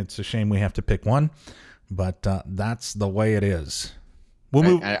you. It's a shame we have to pick one, but that's the way it is. We'll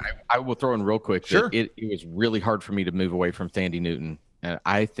move. I will throw in real quick. Sure. It was really hard for me to move away from Thandie Newton, and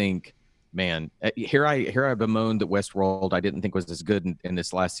I think, man, here I bemoaned that Westworld I didn't think was as good in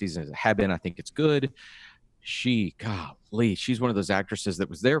this last season as it had been. I think it's good. She's one of those actresses that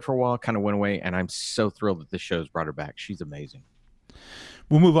was there for a while, kind of went away, and I'm so thrilled that this show's brought her back. She's amazing.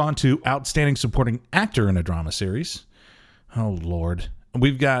 We'll move on to Outstanding Supporting Actor in a Drama Series. Oh, Lord.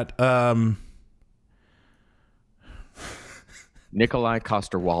 We've got Nikolai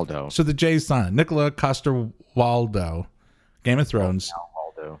Coster-Waldau. So the J's son, Nikolai Coster-Waldau, Game of Thrones.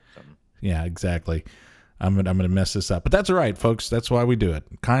 Waldo. Yeah, exactly. I'm gonna mess this up, but that's all right, folks. That's why we do it.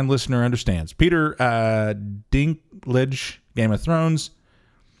 Kind listener understands. Peter Dinklage, Game of Thrones.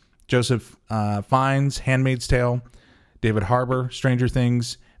 Joseph Fiennes, Handmaid's Tale. David Harbour, Stranger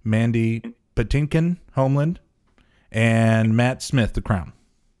Things. Mandy Patinkin, Homeland. And Matt Smith, The Crown.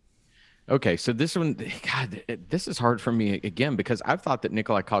 Okay, so this one, God, this is hard for me again because I've thought that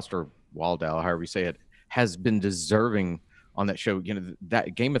Nikolai Coster-Waldau, however you say it, has been deserving on that show. You know,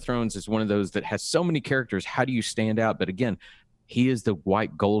 that Game of Thrones is one of those that has so many characters. How do you stand out? But again, he is the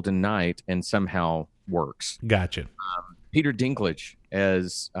white golden knight and somehow works. Gotcha. Peter Dinklage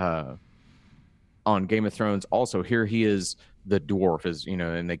as on Game of Thrones. Also, here he is the dwarf, as you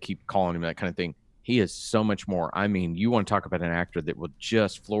know, and they keep calling him that kind of thing. He is so much more. I mean, you want to talk about an actor that will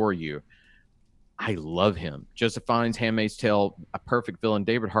just floor you. I love him. Joseph Fiennes, Handmaid's Tale, a perfect villain.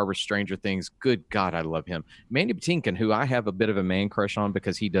 David Harbour, Stranger Things. Good God, I love him. Mandy Patinkin, who I have a bit of a man crush on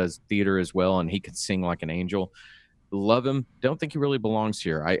because he does theater as well and he can sing like an angel. Love him. Don't think he really belongs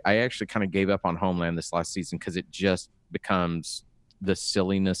here. I actually kind of gave up on Homeland this last season because it just becomes the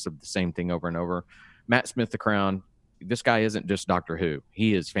silliness of the same thing over and over. Matt Smith, The Crown. This guy isn't just Doctor Who.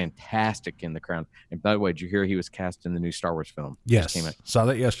 He is fantastic in The Crown. And by the way, did you hear he was cast in the new Star Wars film? Yes, saw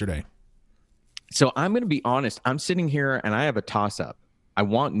that yesterday. So I'm going to be honest. I'm sitting here and I have a toss-up. I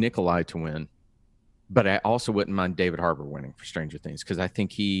want Nikolai to win, but I also wouldn't mind David Harbour winning for Stranger Things because I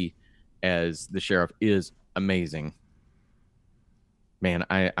think he, as the sheriff, is amazing. Man,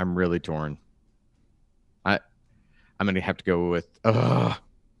 I'm really torn. I'm going to have to go with. I'm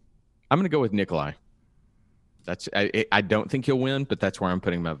going to go with Nikolai. I don't think he'll win, but that's where I'm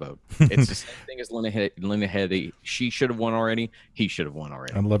putting my vote. It's the same thing as Lena Headey. She should have won already. He should have won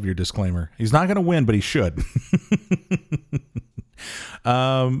already. I love your disclaimer. He's not going to win, but he should.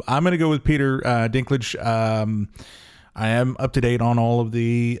 I'm going to go with Peter Dinklage. I am up to date on all of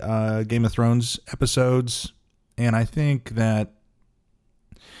the Game of Thrones episodes, and I think that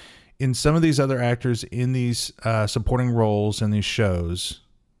in some of these other actors in these supporting roles in these shows,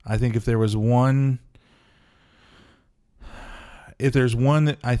 I think if there's one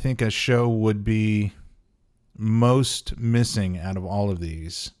that I think a show would be most missing out of all of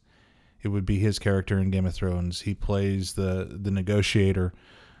these, it would be his character in Game of Thrones. He plays the negotiator,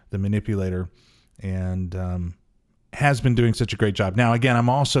 the manipulator, and has been doing such a great job. Now, again, I'm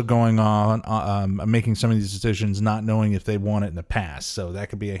also going on I'm making some of these decisions not knowing if they won it in the past, so that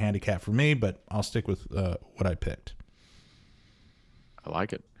could be a handicap for me, but I'll stick with what I picked. I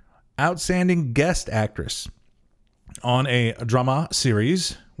like it. Outstanding guest actress. On a drama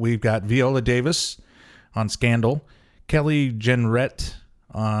series, we've got Viola Davis on Scandal, Kelly Jenrette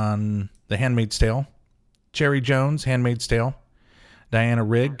on The Handmaid's Tale, Cherry Jones, Handmaid's Tale, Diana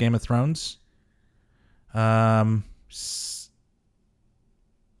Rigg, Game of Thrones,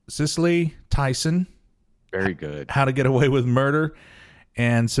 Cicely Tyson, very good, How to Get Away with Murder,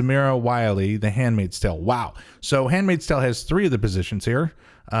 and Samira Wiley, The Handmaid's Tale. Wow. So Handmaid's Tale has 3 of the positions here.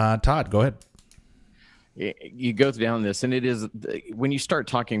 Todd, go ahead. You go down this, and it is when you start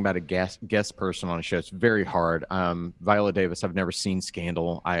talking about a guest person on a show, it's very hard. Viola Davis, I've never seen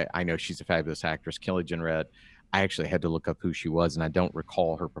Scandal. I know she's a fabulous actress. Kelly Jenrette, I actually had to look up who she was, and I don't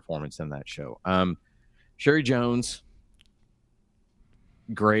recall her performance in that show. Cherry Jones,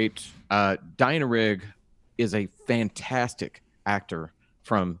 great. Diana Rigg is a fantastic actor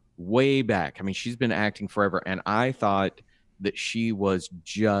from way back. I mean, she's been acting forever, and I thought that she was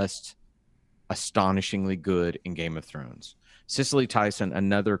just astonishingly good in Game of Thrones. Cicely Tyson,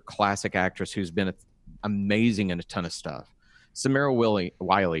 another classic actress who's been amazing in a ton of stuff. Samira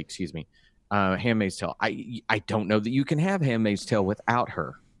Wiley, Handmaid's Tale. I don't know that you can have Handmaid's Tale without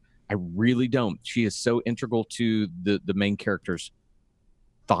her. I really don't. She is so integral to the main character's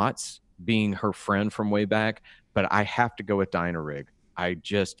thoughts, being her friend from way back. But I have to go with Diana Rigg. I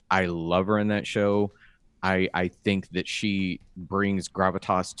love her in that show. I think that she brings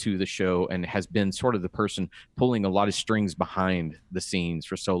gravitas to the show and has been sort of the person pulling a lot of strings behind the scenes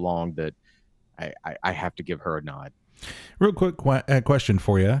for so long that I have to give her a nod. Real quick question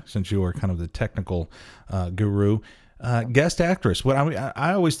for you, since you are kind of the technical guru. Guest actress. What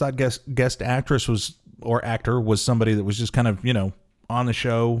I always thought guest actress was, or actor was, somebody that was just kind of, on the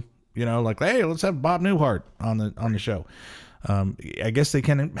show, like, hey, let's have Bob Newhart on the show. I guess they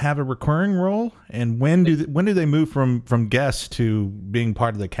can have a recurring role. And when do they move from guests to being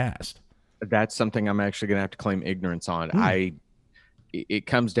part of the cast? That's something I'm actually going to have to claim ignorance on. It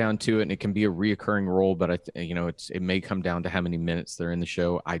comes down to it, and it can be a reoccurring role, but it may come down to how many minutes they're in the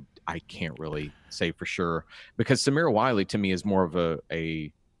show. I can't really say for sure, because Samira Wiley to me is more of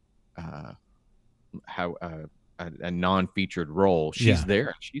a non-featured role. She's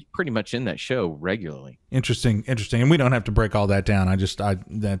there. She's pretty much in that show regularly. Interesting. And we don't have to break all that down.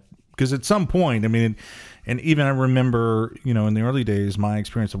 Because at some point, and even I remember, in the early days, my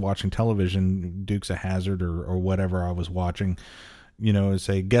experience of watching television, Dukes of Hazzard or whatever I was watching,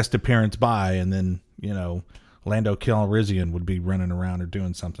 say guest appearance by, and then, Lando Calrissian would be running around or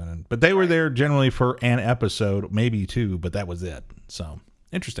doing something. But they were there generally for an episode, maybe 2, but that was it. So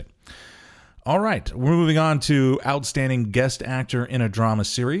interesting. All right, we're moving on to Outstanding Guest Actor in a Drama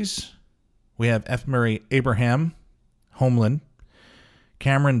Series. We have F. Murray Abraham, Homeland,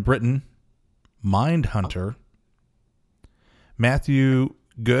 Cameron Britton, Mindhunter. Matthew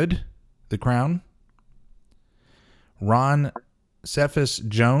Good, The Crown. Ron Cephas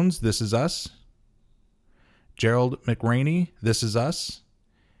Jones, This Is Us. Gerald McRaney, This Is Us.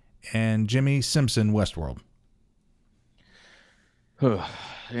 And Jimmy Simpson, Westworld.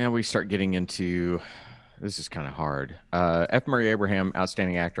 Yeah, we start getting into, this is kind of hard. F. Murray Abraham,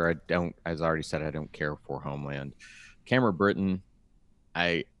 outstanding actor. As I already said, I don't care for Homeland. Cameron Britton,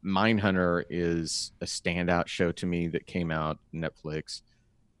 Mindhunter is a standout show to me that came out Netflix.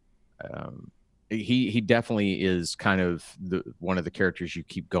 He definitely is kind of one of the characters you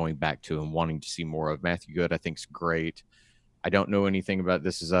keep going back to and wanting to see more of. Matthew Good, I think, is great. I don't know anything about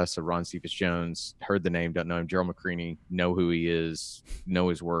This Is Us or Ron Cephas Jones. Heard the name, don't know him. Gerald McRaney, know who he is, know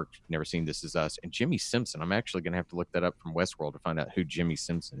his work, never seen This Is Us. And Jimmy Simpson, I'm actually going to have to look that up from Westworld to find out who Jimmy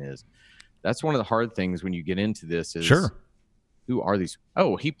Simpson is. That's one of the hard things when you get into this is, Sure. Who are these?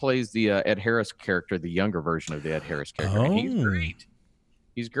 Oh, he plays the Ed Harris character, the younger version of the Ed Harris character. Oh. And he's great.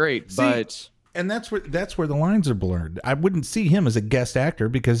 He's great, See, but... And that's where the lines are blurred. I wouldn't see him as a guest actor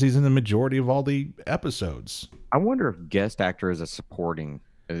because he's in the majority of all the episodes. I wonder if guest actor is a supporting.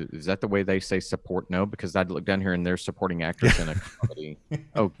 Is that the way they say support? No, because I'd look down here and there's supporting actress in a comedy.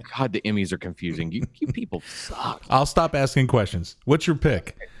 Oh God, the Emmys are confusing. You people suck. I'll stop asking questions. What's your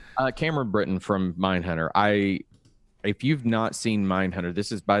pick? Cameron Britton from Mindhunter. If you've not seen Mindhunter,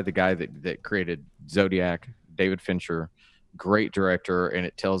 this is by the guy that created Zodiac, David Fincher. Great director, and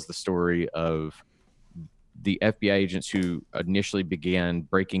it tells the story of the FBI agents who initially began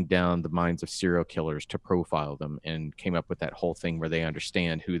breaking down the minds of serial killers to profile them and came up with that whole thing where they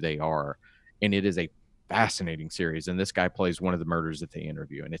understand who they are. And it is a fascinating series. And this guy plays one of the murderers that they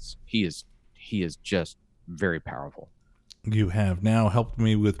interview, and he is just very powerful. You have now helped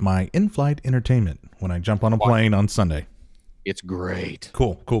me with my in-flight entertainment when I jump on a plane on Sunday. It's great.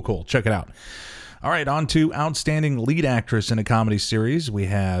 Cool. Check it out. All right, on to outstanding lead actress in a comedy series. We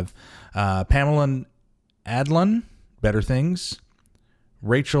have Pamela Adlon, Better Things.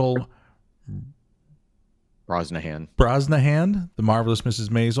 Rachel Brosnahan, The Marvelous Mrs.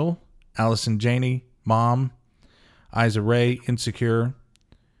 Maisel. Allison Janney, Mom. Issa Rae, Insecure.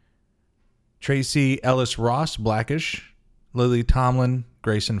 Tracy Ellis Ross, Blackish. Lily Tomlin,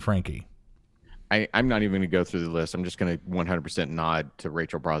 Grace and Frankie. I'm not even going to go through the list. I'm just going to 100% nod to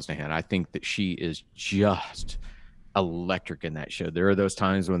Rachel Brosnahan. I think that she is just electric in that show. There are those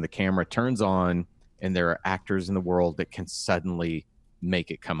times when the camera turns on and there are actors in the world that can suddenly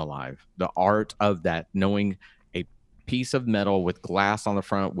make it come alive. The art of that, knowing a piece of metal with glass on the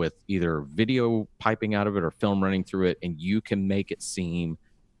front with either video piping out of it or film running through it, and you can make it seem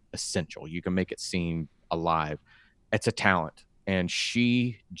essential. You can make it seem alive. It's a talent, and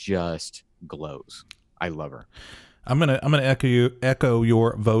she just glows. I love her. I'm gonna echo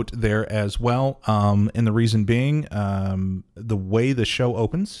your vote there as well. And the reason being, the way the show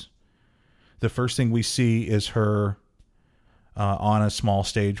opens, the first thing we see is her on a small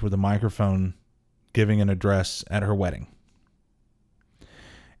stage with a microphone giving an address at her wedding,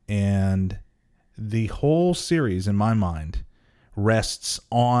 and the whole series, in my mind, rests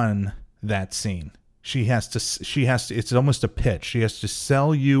on that scene. She has to, it's almost a pitch. She has to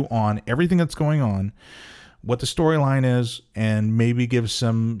sell you on everything that's going on, what the storyline is, and maybe give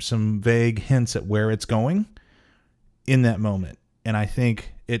some vague hints at where it's going in that moment. And I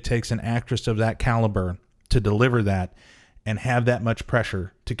think it takes an actress of that caliber to deliver that and have that much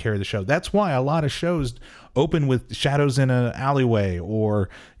pressure to carry the show. That's why a lot of shows open with shadows in an alleyway, or,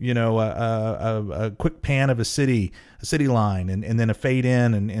 you know, a quick pan of a city line, and then a fade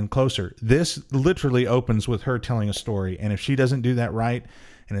in and closer. This literally opens with her telling a story. And if she doesn't do that right,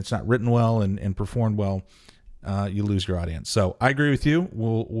 and it's not written well and performed well, you lose your audience. So I agree with you.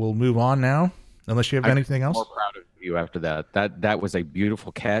 We'll move on now, unless you have anything else. I'm more proud of you after that. That was a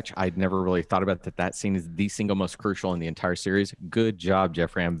beautiful catch. I'd never really thought about that. That scene is the single most crucial in the entire series. Good job,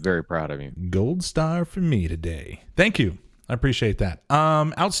 Jeffrey. I'm very proud of you. Gold star for me today. Thank you. I appreciate that.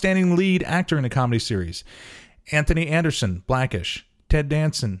 Outstanding lead actor in a comedy series. Anthony Anderson, Blackish. Ted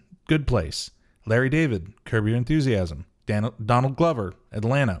Danson, Good Place. Larry David, Curb Your Enthusiasm. Donald Glover,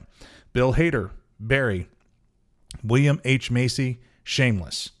 Atlanta. Bill Hader, Barry. William H. Macy,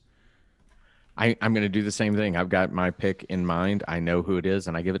 Shameless. I'm going to do the same thing. I've got my pick in mind. I know who it is,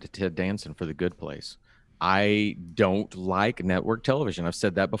 and I give it to Ted Danson for The Good Place. I don't like network television. I've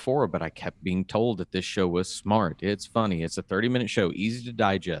said that before, but I kept being told that this show was smart. It's funny. It's a 30-minute show, easy to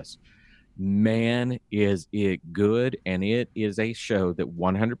digest. Man, is it good, and it is a show that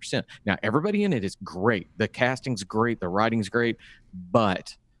 100%. Now, everybody in it is great. The casting's great. The writing's great,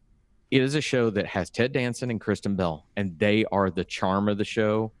 but it is a show that has Ted Danson and Kristen Bell, and they are the charm of the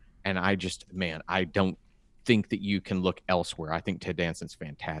show. And I don't think that you can look elsewhere. I think Ted Danson's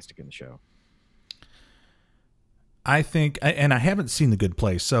fantastic in the show. I think, and I haven't seen The Good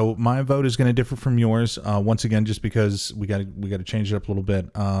Place, so my vote is going to differ from yours. Once again, just because we got to change it up a little bit.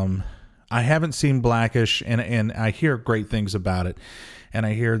 I haven't seen Blackish, and I hear great things about it, and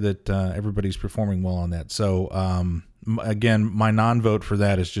I hear that everybody's performing well on that. So again, my non-vote for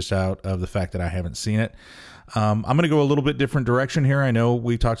that is just out of the fact that I haven't seen it. I'm going to go a little bit different direction here. I know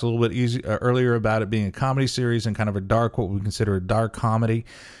we talked a little bit earlier about it being a comedy series and kind of what we consider a dark comedy,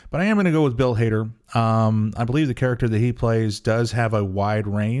 but I am going to go with Bill Hader. I believe the character that he plays does have a wide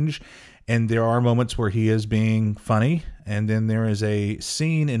range, and there are moments where he is being funny, and then there is a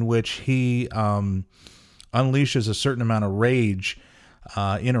scene in which he unleashes a certain amount of rage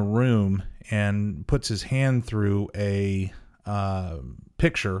in a room and puts his hand through a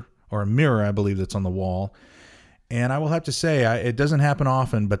picture or a mirror, I believe, that's on the wall. And I will have to say, it doesn't happen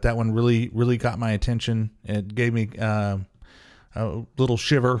often, but that one really, really got my attention. It gave me a little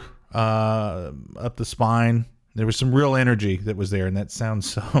shiver up the spine. There was some real energy that was there, and that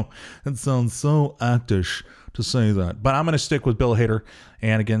sounds so actish to say that. But I'm going to stick with Bill Hader.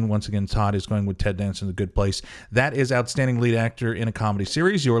 And once again, Todd is going with Ted Danson, The Good Place. That is Outstanding Lead Actor in a Comedy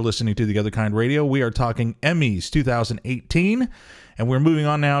Series. You're listening to The Other Kind Radio. We are talking Emmys 2018. And we're moving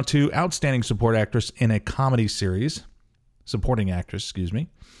on now to Outstanding Support Actress in a Comedy Series. Supporting Actress, excuse me.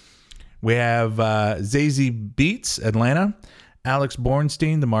 We have Zazie Beetz, Atlanta. Alex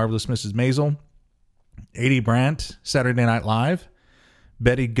Bornstein, The Marvelous Mrs. Maisel. Adie Brandt, Saturday Night Live.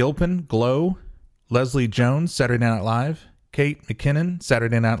 Betty Gilpin, Glow. Leslie Jones, Saturday Night Live. Kate McKinnon,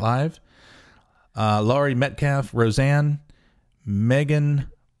 Saturday Night Live. Laurie Metcalf, Roseanne. Megan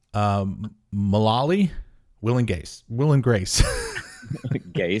Mullally, Will and Grace.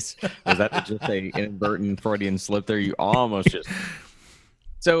 Gase. Was that just a inadvertent Freudian slip there? You almost just.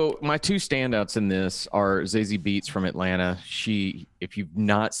 So my two standouts in this are Zazie Beetz from Atlanta. If you've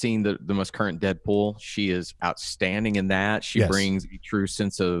not seen the most current Deadpool, she is outstanding in that. She brings a true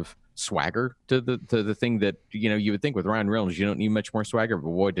sense of swagger to the thing that you would think with Ryan Reynolds you don't need much more swagger, but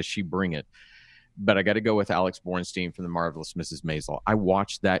boy does she bring it. But I got to go with Alex Bornstein from The Marvelous Mrs. Maisel. I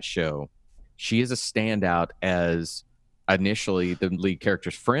watched that show. She is a standout as initially the lead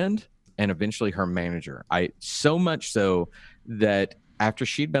character's friend and eventually her manager. So much so that after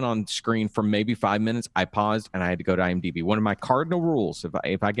she'd been on screen for maybe 5 minutes, I paused and I had to go to IMDb. One of my cardinal rules,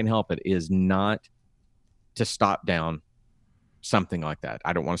 if I can help it, is not to stop down something like that.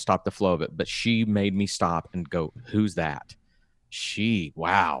 I don't want to stop the flow of it, but she made me stop and go, who's that? She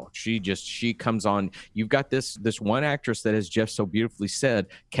comes on. You've got this one actress that, as Jeff so beautifully said,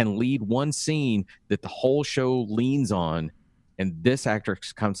 can lead one scene that the whole show leans on, and this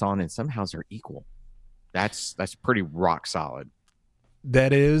actress comes on and somehow they're equal. That's pretty rock solid.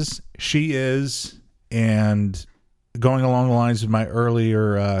 She is, and going along the lines of my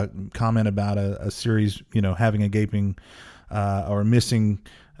earlier comment about a series, having a gaping or missing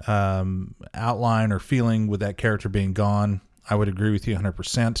outline or feeling with that character being gone, I would agree with you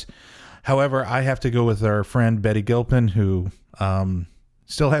 100%. However, I have to go with our friend Betty Gilpin, who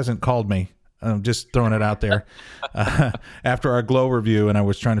still hasn't called me. I'm just throwing it out there. After our Glow review, and I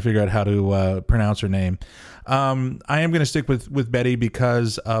was trying to figure out how to pronounce her name. I am going to stick with Betty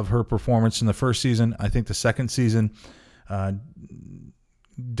because of her performance in the first season. I think the second season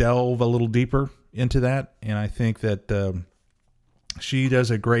delve a little deeper into that, and I think that she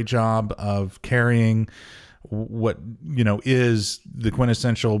does a great job of carrying what is the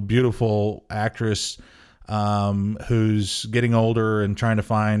quintessential beautiful actress who's getting older and trying to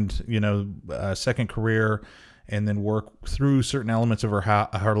find a second career and then work through certain elements of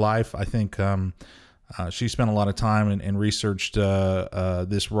her life. I think she spent a lot of time and researched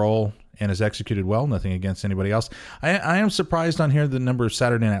this role and has executed well. Nothing against anybody else. I am surprised on here the number of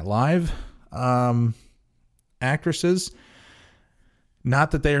Saturday Night Live actresses.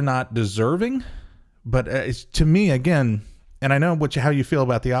 Not that they are not deserving, but to me, again, and I know how you feel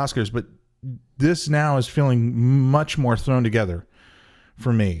about the Oscars, but this now is feeling much more thrown together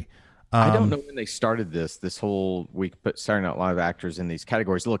for me. I don't know when they started this whole week, put Saturday Night Live actors in these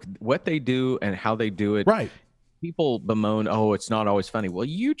categories. Look, what they do and how they do it. Right. People bemoan, it's not always funny. Well,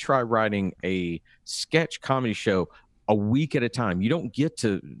 you try writing a sketch comedy show a week at a time. You don't get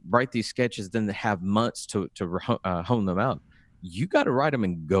to write these sketches, then have months to hone them out. You got to write them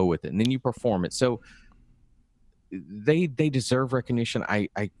and go with it, and then you perform it. So they deserve recognition.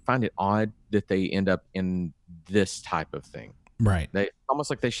 I find it odd that they end up in this type of thing. Right. They almost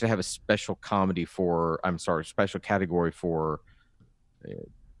like they should have a special category for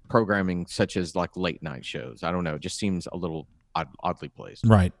programming such as like late night shows. I don't know. It just seems a little oddly placed.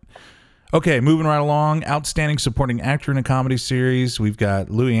 Right. Okay, moving right along. Outstanding supporting actor in a comedy series. We've got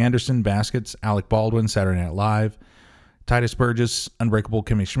Louis Anderson, Baskets, Alec Baldwin, Saturday Night Live, Titus Burgess, Unbreakable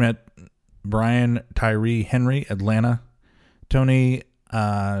Kimmy Schmidt, Brian Tyree Henry, Atlanta, Tony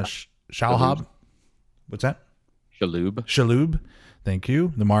Shalhoub. What's that? Shalhoub. Thank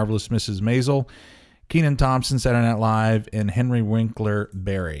you. The Marvelous Mrs. Maisel, Kenan Thompson, Saturday Night Live, and Henry Winkler,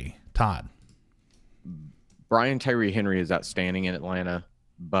 Barry. Todd. Brian Tyree Henry is outstanding in Atlanta,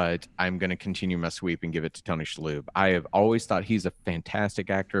 but I'm going to continue my sweep and give it to Tony Shalhoub. I have always thought he's a fantastic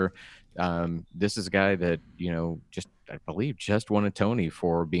actor. This is a guy that, I believe just won a Tony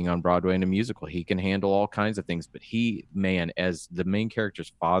for being on Broadway in a musical. He can handle all kinds of things, but as the main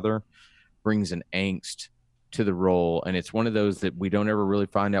character's father, brings an angst to the role. And it's one of those that we don't ever really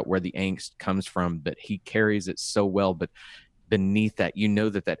find out where the angst comes from, but he carries it so well. But beneath that,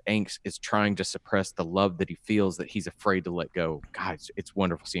 that angst is trying to suppress the love that he feels that he's afraid to let go. God, it's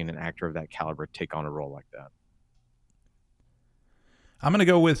wonderful seeing an actor of that caliber take on a role like that. I'm going to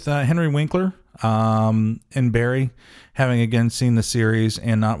go with Henry Winkler and Barry, having again seen the series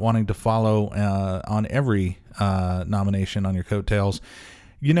and not wanting to follow on every nomination on your coattails.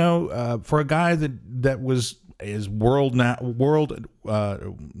 For a guy that is worldly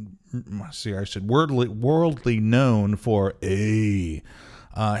known for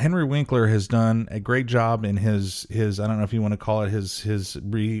Henry Winkler has done a great job in his I don't know if you want to call it his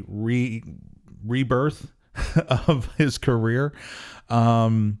rebirth of his career.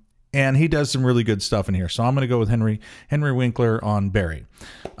 And he does some really good stuff in here. So I'm going to go with Henry Winkler on Barry.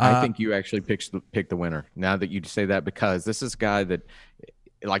 I think you actually pick the winner now that you say that, because this is a guy that,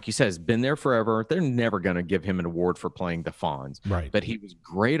 like you said, has been there forever. They're never going to give him an award for playing the Fonz. Right. But he was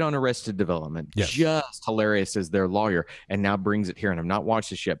great on Arrested Development, yes. Just hilarious as their lawyer, and now brings it here. And I've not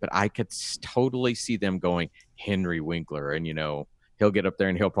watched this yet, but I could totally see them going Henry Winkler, and he'll get up there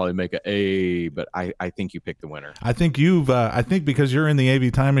and he'll probably make but I think you picked the winner. I think I think because you're in the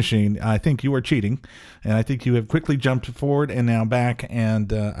AV time machine, I think you are cheating, and I think you have quickly jumped forward and now back,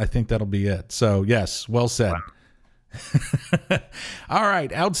 and I think that'll be it. So yes, well said. Wow. All right.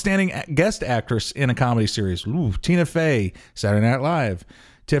 Outstanding guest actress in a comedy series. Ooh, Tina Fey, Saturday Night Live.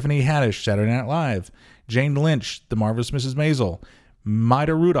 Tiffany Haddish, Saturday Night Live. Jane Lynch, The Marvelous Mrs. Maisel.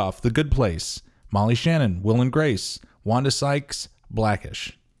 Maida Rudolph, The Good Place. Molly Shannon, Will and Grace. Wanda Sykes,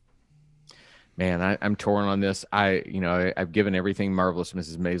 Blackish. Man, I'm torn on this. I've given everything Marvelous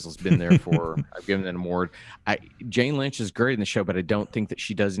Mrs. Maisel's been there for. I've given an award. Jane Lynch is great in the show, but I don't think that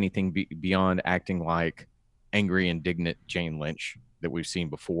she does anything beyond acting like angry, indignant Jane Lynch that we've seen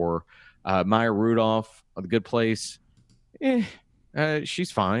before. Maya Rudolph, The Good Place, she's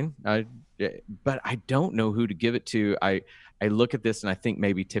fine. But I don't know who to give it to. I look at this and I think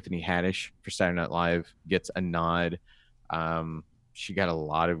maybe Tiffany Haddish for Saturday Night Live gets a nod. She got a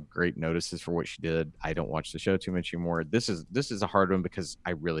lot of great notices for what she did. I don't watch the show too much anymore. This is a hard one because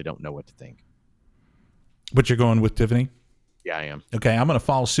I really don't know what to think. But you're going with Tiffany? Yeah, I am. Okay, I'm going to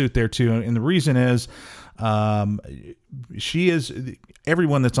follow suit there too, and the reason is, she is.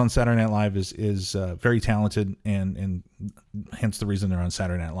 Everyone that's on Saturday Night Live is very talented, and hence the reason they're on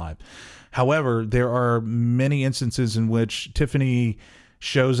Saturday Night Live. However, there are many instances in which Tiffany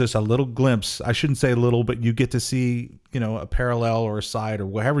shows us a little glimpse. I shouldn't say a little, but you get to see, a parallel or a side or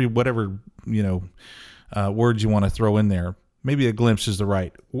whatever words you want to throw in there. Maybe a glimpse is the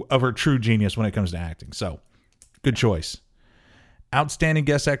right of her true genius when it comes to acting. So, good choice. Outstanding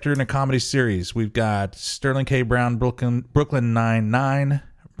guest actor in a comedy series. We've got Sterling K. Brown, Brooklyn Nine-Nine,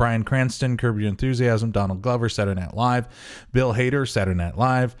 Bryan Cranston, Curb Your Enthusiasm, Donald Glover, Saturday Night Live, Bill Hader, Saturday Night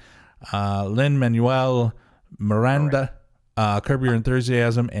Live, Lin-Manuel Miranda, Curb Your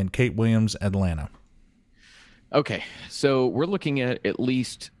Enthusiasm, and Kate Williams, Atlanta. Okay, so we're looking at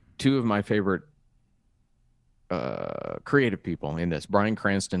least two of my favorite creative people in this. Bryan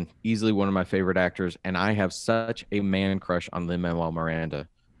Cranston, easily one of my favorite actors, and I have such a man crush on Lin-Manuel Miranda.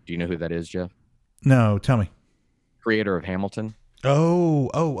 Do you know who that is, Jeff? No, tell me. Creator of Hamilton. Oh,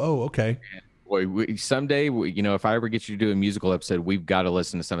 okay. Boy, someday, if I ever get you to do a musical episode, we've got to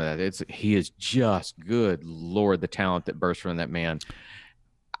listen to some of that. He is just good. Lord, the talent that bursts from that man.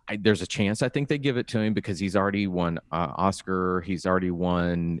 There's a chance I think they give it to him because he's already won Oscar. He's already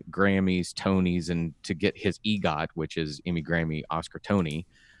won Grammys, Tonys, and to get his EGOT, which is Emmy, Grammy, Oscar, Tony,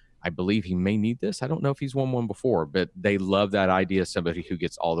 I believe he may need this. I don't know if he's won one before, but they love that idea of somebody who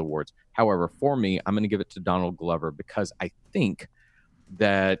gets all the awards. However, for me, I'm going to give it to Donald Glover because I think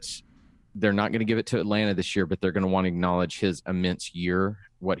that they're not going to give it to Atlanta this year, but they're going to want to acknowledge his immense year,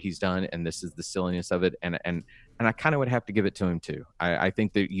 what he's done, and this is the silliness of it. And I kind of would have to give it to him too. I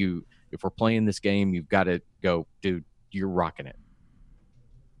think that if we're playing this game, you've got to go, dude, you're rocking it.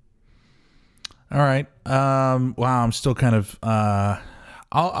 All right. Wow, I'm still kind of.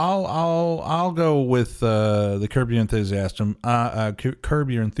 I'll go with the Curb Your Enthusiasm. Curb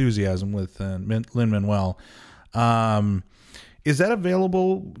Your Enthusiasm with Lin-Manuel. Is that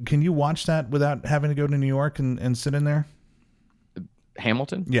available? Can you watch that without having to go to New York and sit in there?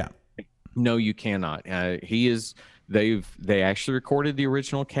 Hamilton? Yeah. No, you cannot. They actually recorded the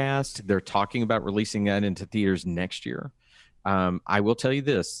original cast. They're talking about releasing that into theaters next year. I will tell you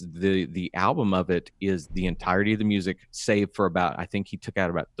this: the album of it is the entirety of the music, save for I think he took out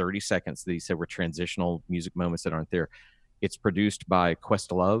about 30 seconds that he said were transitional music moments that aren't there. It's produced by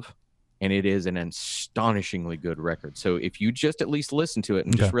Questlove, and it is an astonishingly good record. So if you just at least listen to it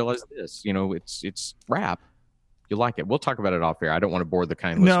and just realize this, it's rap, you like it. We'll talk about it off air. I don't want to bore the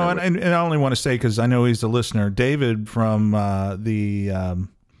kind listener. No, and I only want to say, because I know he's a listener, David from the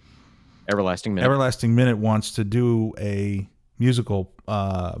Everlasting Minute wants to do a musical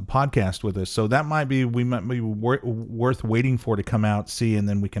podcast with us, so that might be worth waiting for to come out, see, and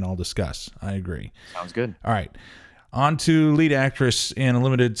then we can all discuss. I agree. Sounds good. All right, on to lead actress in a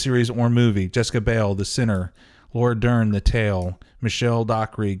limited series or movie: Jessica Biel, The Sinner; Laura Dern, The Tale; Michelle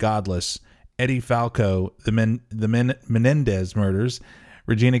Dockery, Godless; Eddie Falco, the Menendez Murders;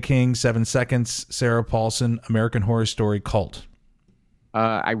 Regina King, 7 Seconds; Sarah Paulson, American Horror Story Cult.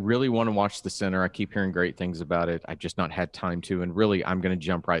 I really want to watch The Sinner. I keep hearing great things about it. I've just not had time to. And really, I'm going to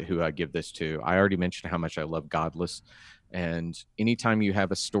jump right who I give this to. I already mentioned how much I love Godless. And anytime you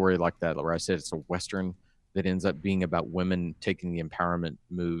have a story like that, where I said it's a Western that ends up being about women taking the empowerment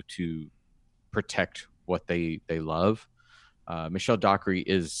move to protect what they love, Michelle Dockery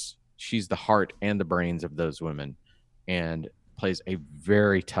she's the heart and the brains of those women, and plays a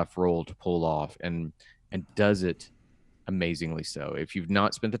very tough role to pull off, and does it amazingly so. If you've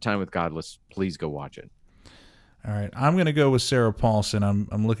not spent the time with Godless, please go watch it. All right, I'm going to go with Sarah Paulson.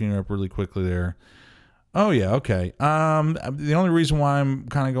 I'm looking her up really quickly there. Oh yeah, okay. The only reason why I'm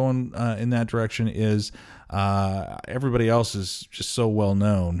kind of going in that direction is everybody else is just so well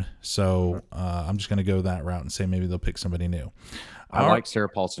known. So I'm just going to go that route and say maybe they'll pick somebody new. I like Sarah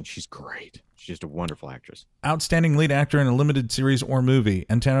Paulson. She's great. She's just a wonderful actress. Outstanding lead actor in a limited series or movie: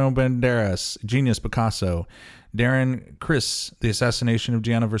 Antonio Banderas, Genius, Picasso; Darren Criss, The Assassination of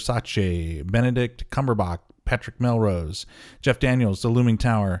Gianni Versace; Benedict Cumberbatch, Patrick Melrose; Jeff Daniels, The Looming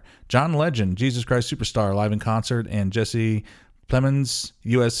Tower; John Legend, Jesus Christ Superstar, live in concert; and Jesse Plemons,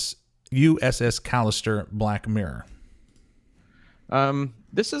 USS Callister, Black Mirror.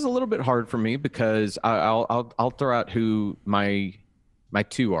 This is a little bit hard for me because I'll throw out who my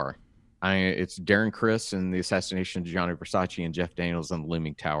two are. It's Darren Criss in The Assassination of Gianni Versace, and Jeff Daniels in The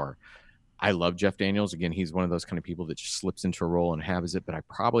Looming Tower. I love Jeff Daniels. Again, he's one of those kind of people that just slips into a role and inhabits it, but I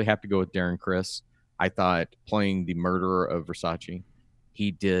probably have to go with Darren Criss. I thought playing the murderer of Versace, he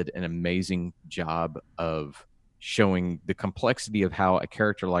did an amazing job of showing the complexity of how a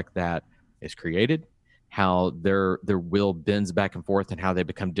character like that is created, how their will bends back and forth, and how they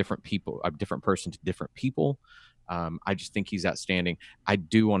become different people, a different person to different people. I just think he's outstanding. I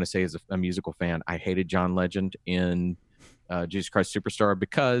do want to say, as a musical fan, I hated John Legend in Jesus Christ Superstar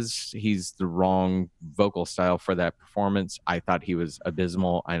because he's the wrong vocal style for that performance. I thought he was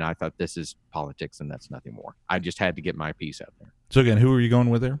abysmal, and I thought this is politics and that's nothing more. I just had to get my piece out there. So again, who are you going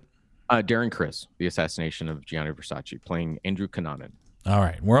with there? Darren Criss, The Assassination of Gianni Versace, playing Andrew Cunanan. All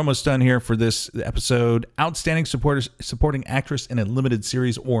right, we're almost done here for this episode. Outstanding supporting actress in a limited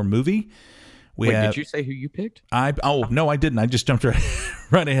series or movie. Did you say who you picked? No, I didn't. I just jumped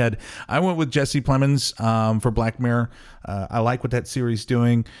right ahead. I went with Jesse Plemons for Black Mirror. I like what that series is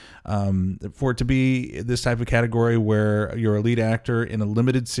doing. For it to be this type of category where you're a lead actor in a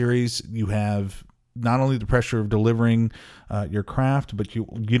limited series, you have not only the pressure of delivering your craft, but you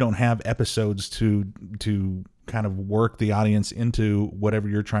don't have episodes to kind of work the audience into whatever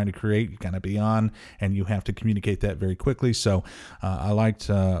you're trying to create. You kind of be on, and you have to communicate that very quickly. So I liked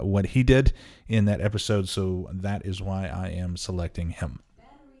what he did in that episode, so that is why I am selecting him.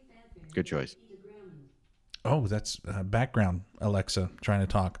 Good choice. Oh, that's background Alexa trying to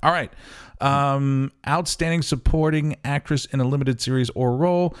talk. All right. Outstanding supporting actress in a limited series or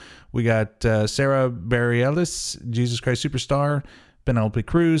role. We got Sarah Bareilles, Jesus Christ Superstar; Penelope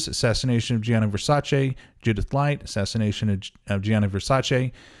Cruz, Assassination of Gianni Versace; Judith Light, Assassination of Gianni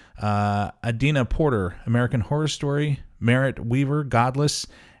Versace; Adina Porter, American Horror Story; Merritt Weaver, Godless;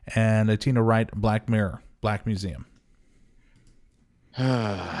 and Tina Wright, Black Mirror, Black Museum.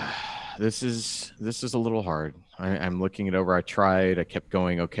 this is a little hard. I'm looking it over. I tried. I kept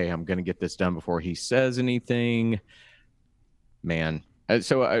going. Okay, I'm going to get this done before he says anything. Man.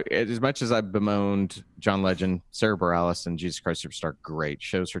 So as much as I've bemoaned John Legend, Sarah Bareilles, and Jesus Christ Superstar, great.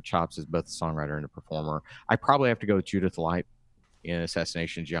 Shows her chops as both a songwriter and a performer. I probably have to go with Judith Light in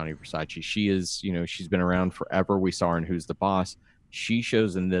Assassination Gianni Versace. She is, she's been around forever. We saw her in Who's the Boss. She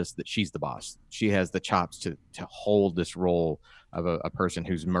shows in this that she's the boss. She has the chops to hold this role of a person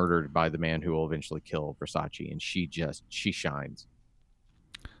who's murdered by the man who will eventually kill Versace, and she shines.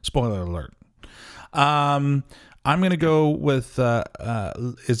 Spoiler alert. I'm going to go with,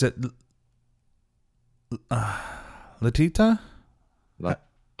 is it Letitia?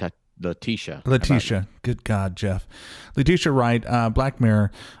 Letitia. Good God, Jeff. Letitia Wright, Black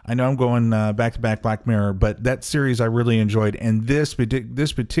Mirror. I know I'm going back to back Black Mirror, but that series I really enjoyed. And this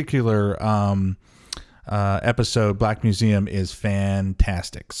particular episode, Black Museum, is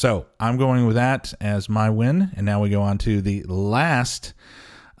fantastic. So I'm going with that as my win. And now we go on to the last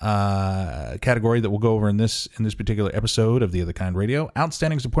category that we'll go over in this particular episode of The Other Kind Radio.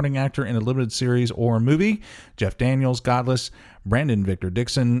 Outstanding Supporting Actor in a Limited Series or Movie: Jeff Daniels, Godless; Brandon Victor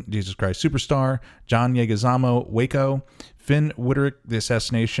Dixon, Jesus Christ Superstar; John Leguizamo, Waco; Finn Witterick, The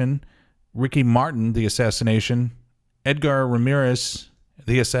Assassination; Ricky Martin, The Assassination; Edgar Ramirez,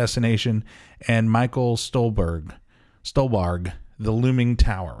 The Assassination; and Michael Stolberg, The Looming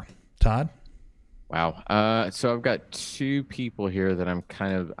Tower. Todd? Wow. So I've got two people here that I'm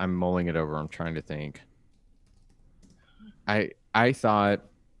mulling it over. I'm trying to think. I thought,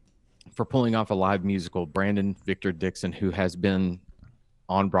 for pulling off a live musical, Brandon Victor Dixon, who has been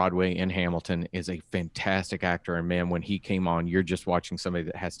on Broadway in Hamilton, is a fantastic actor. And man, when he came on, you're just watching somebody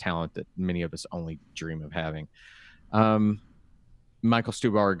that has talent that many of us only dream of having. Michael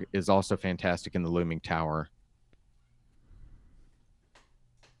Stuhlbarg is also fantastic in The Looming Tower.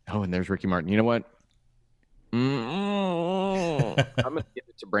 Oh, and there's Ricky Martin. You know what? I'm going to give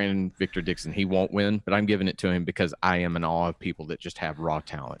it to Brandon Victor Dixon. He won't win, but I'm giving it to him because I am in awe of people that just have raw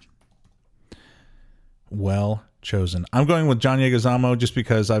talent. Well chosen. I'm going with John Leguizamo just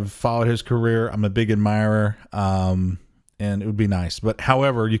because I've followed his career. I'm a big admirer, and it would be nice. But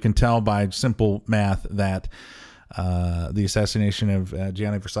however, you can tell by simple math that the assassination of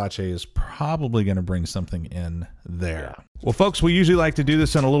Gianni Versace is probably going to bring something in there. Yeah. Well, folks, we usually like to do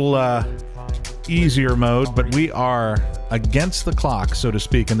this in a little easier mode, but we are against the clock, so to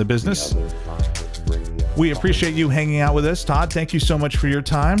speak, in the business. We appreciate you hanging out with us. Todd, thank you so much for your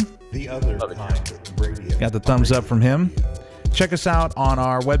time. The Other Kind of Radio. Got the thumbs up from him. Check us out on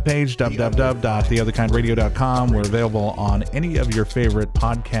our webpage, www.theotherkindradio.com. We're available on any of your favorite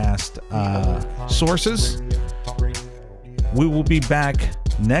podcast sources. We will be back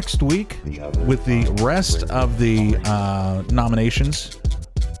next week with the rest of the nominations,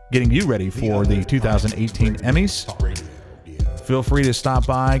 getting you ready for the 2018 Emmys. Feel free to stop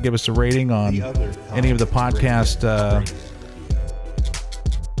by, give us a rating on any of the podcast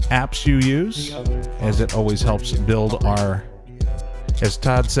apps you use, as it always helps build our, as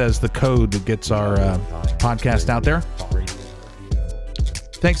Todd says, the code that gets our podcast out there.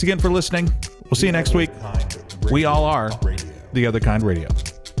 Thanks again for listening. We'll see you next week. We all are The Other Kind Radio.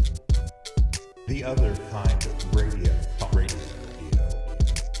 The Other Kind.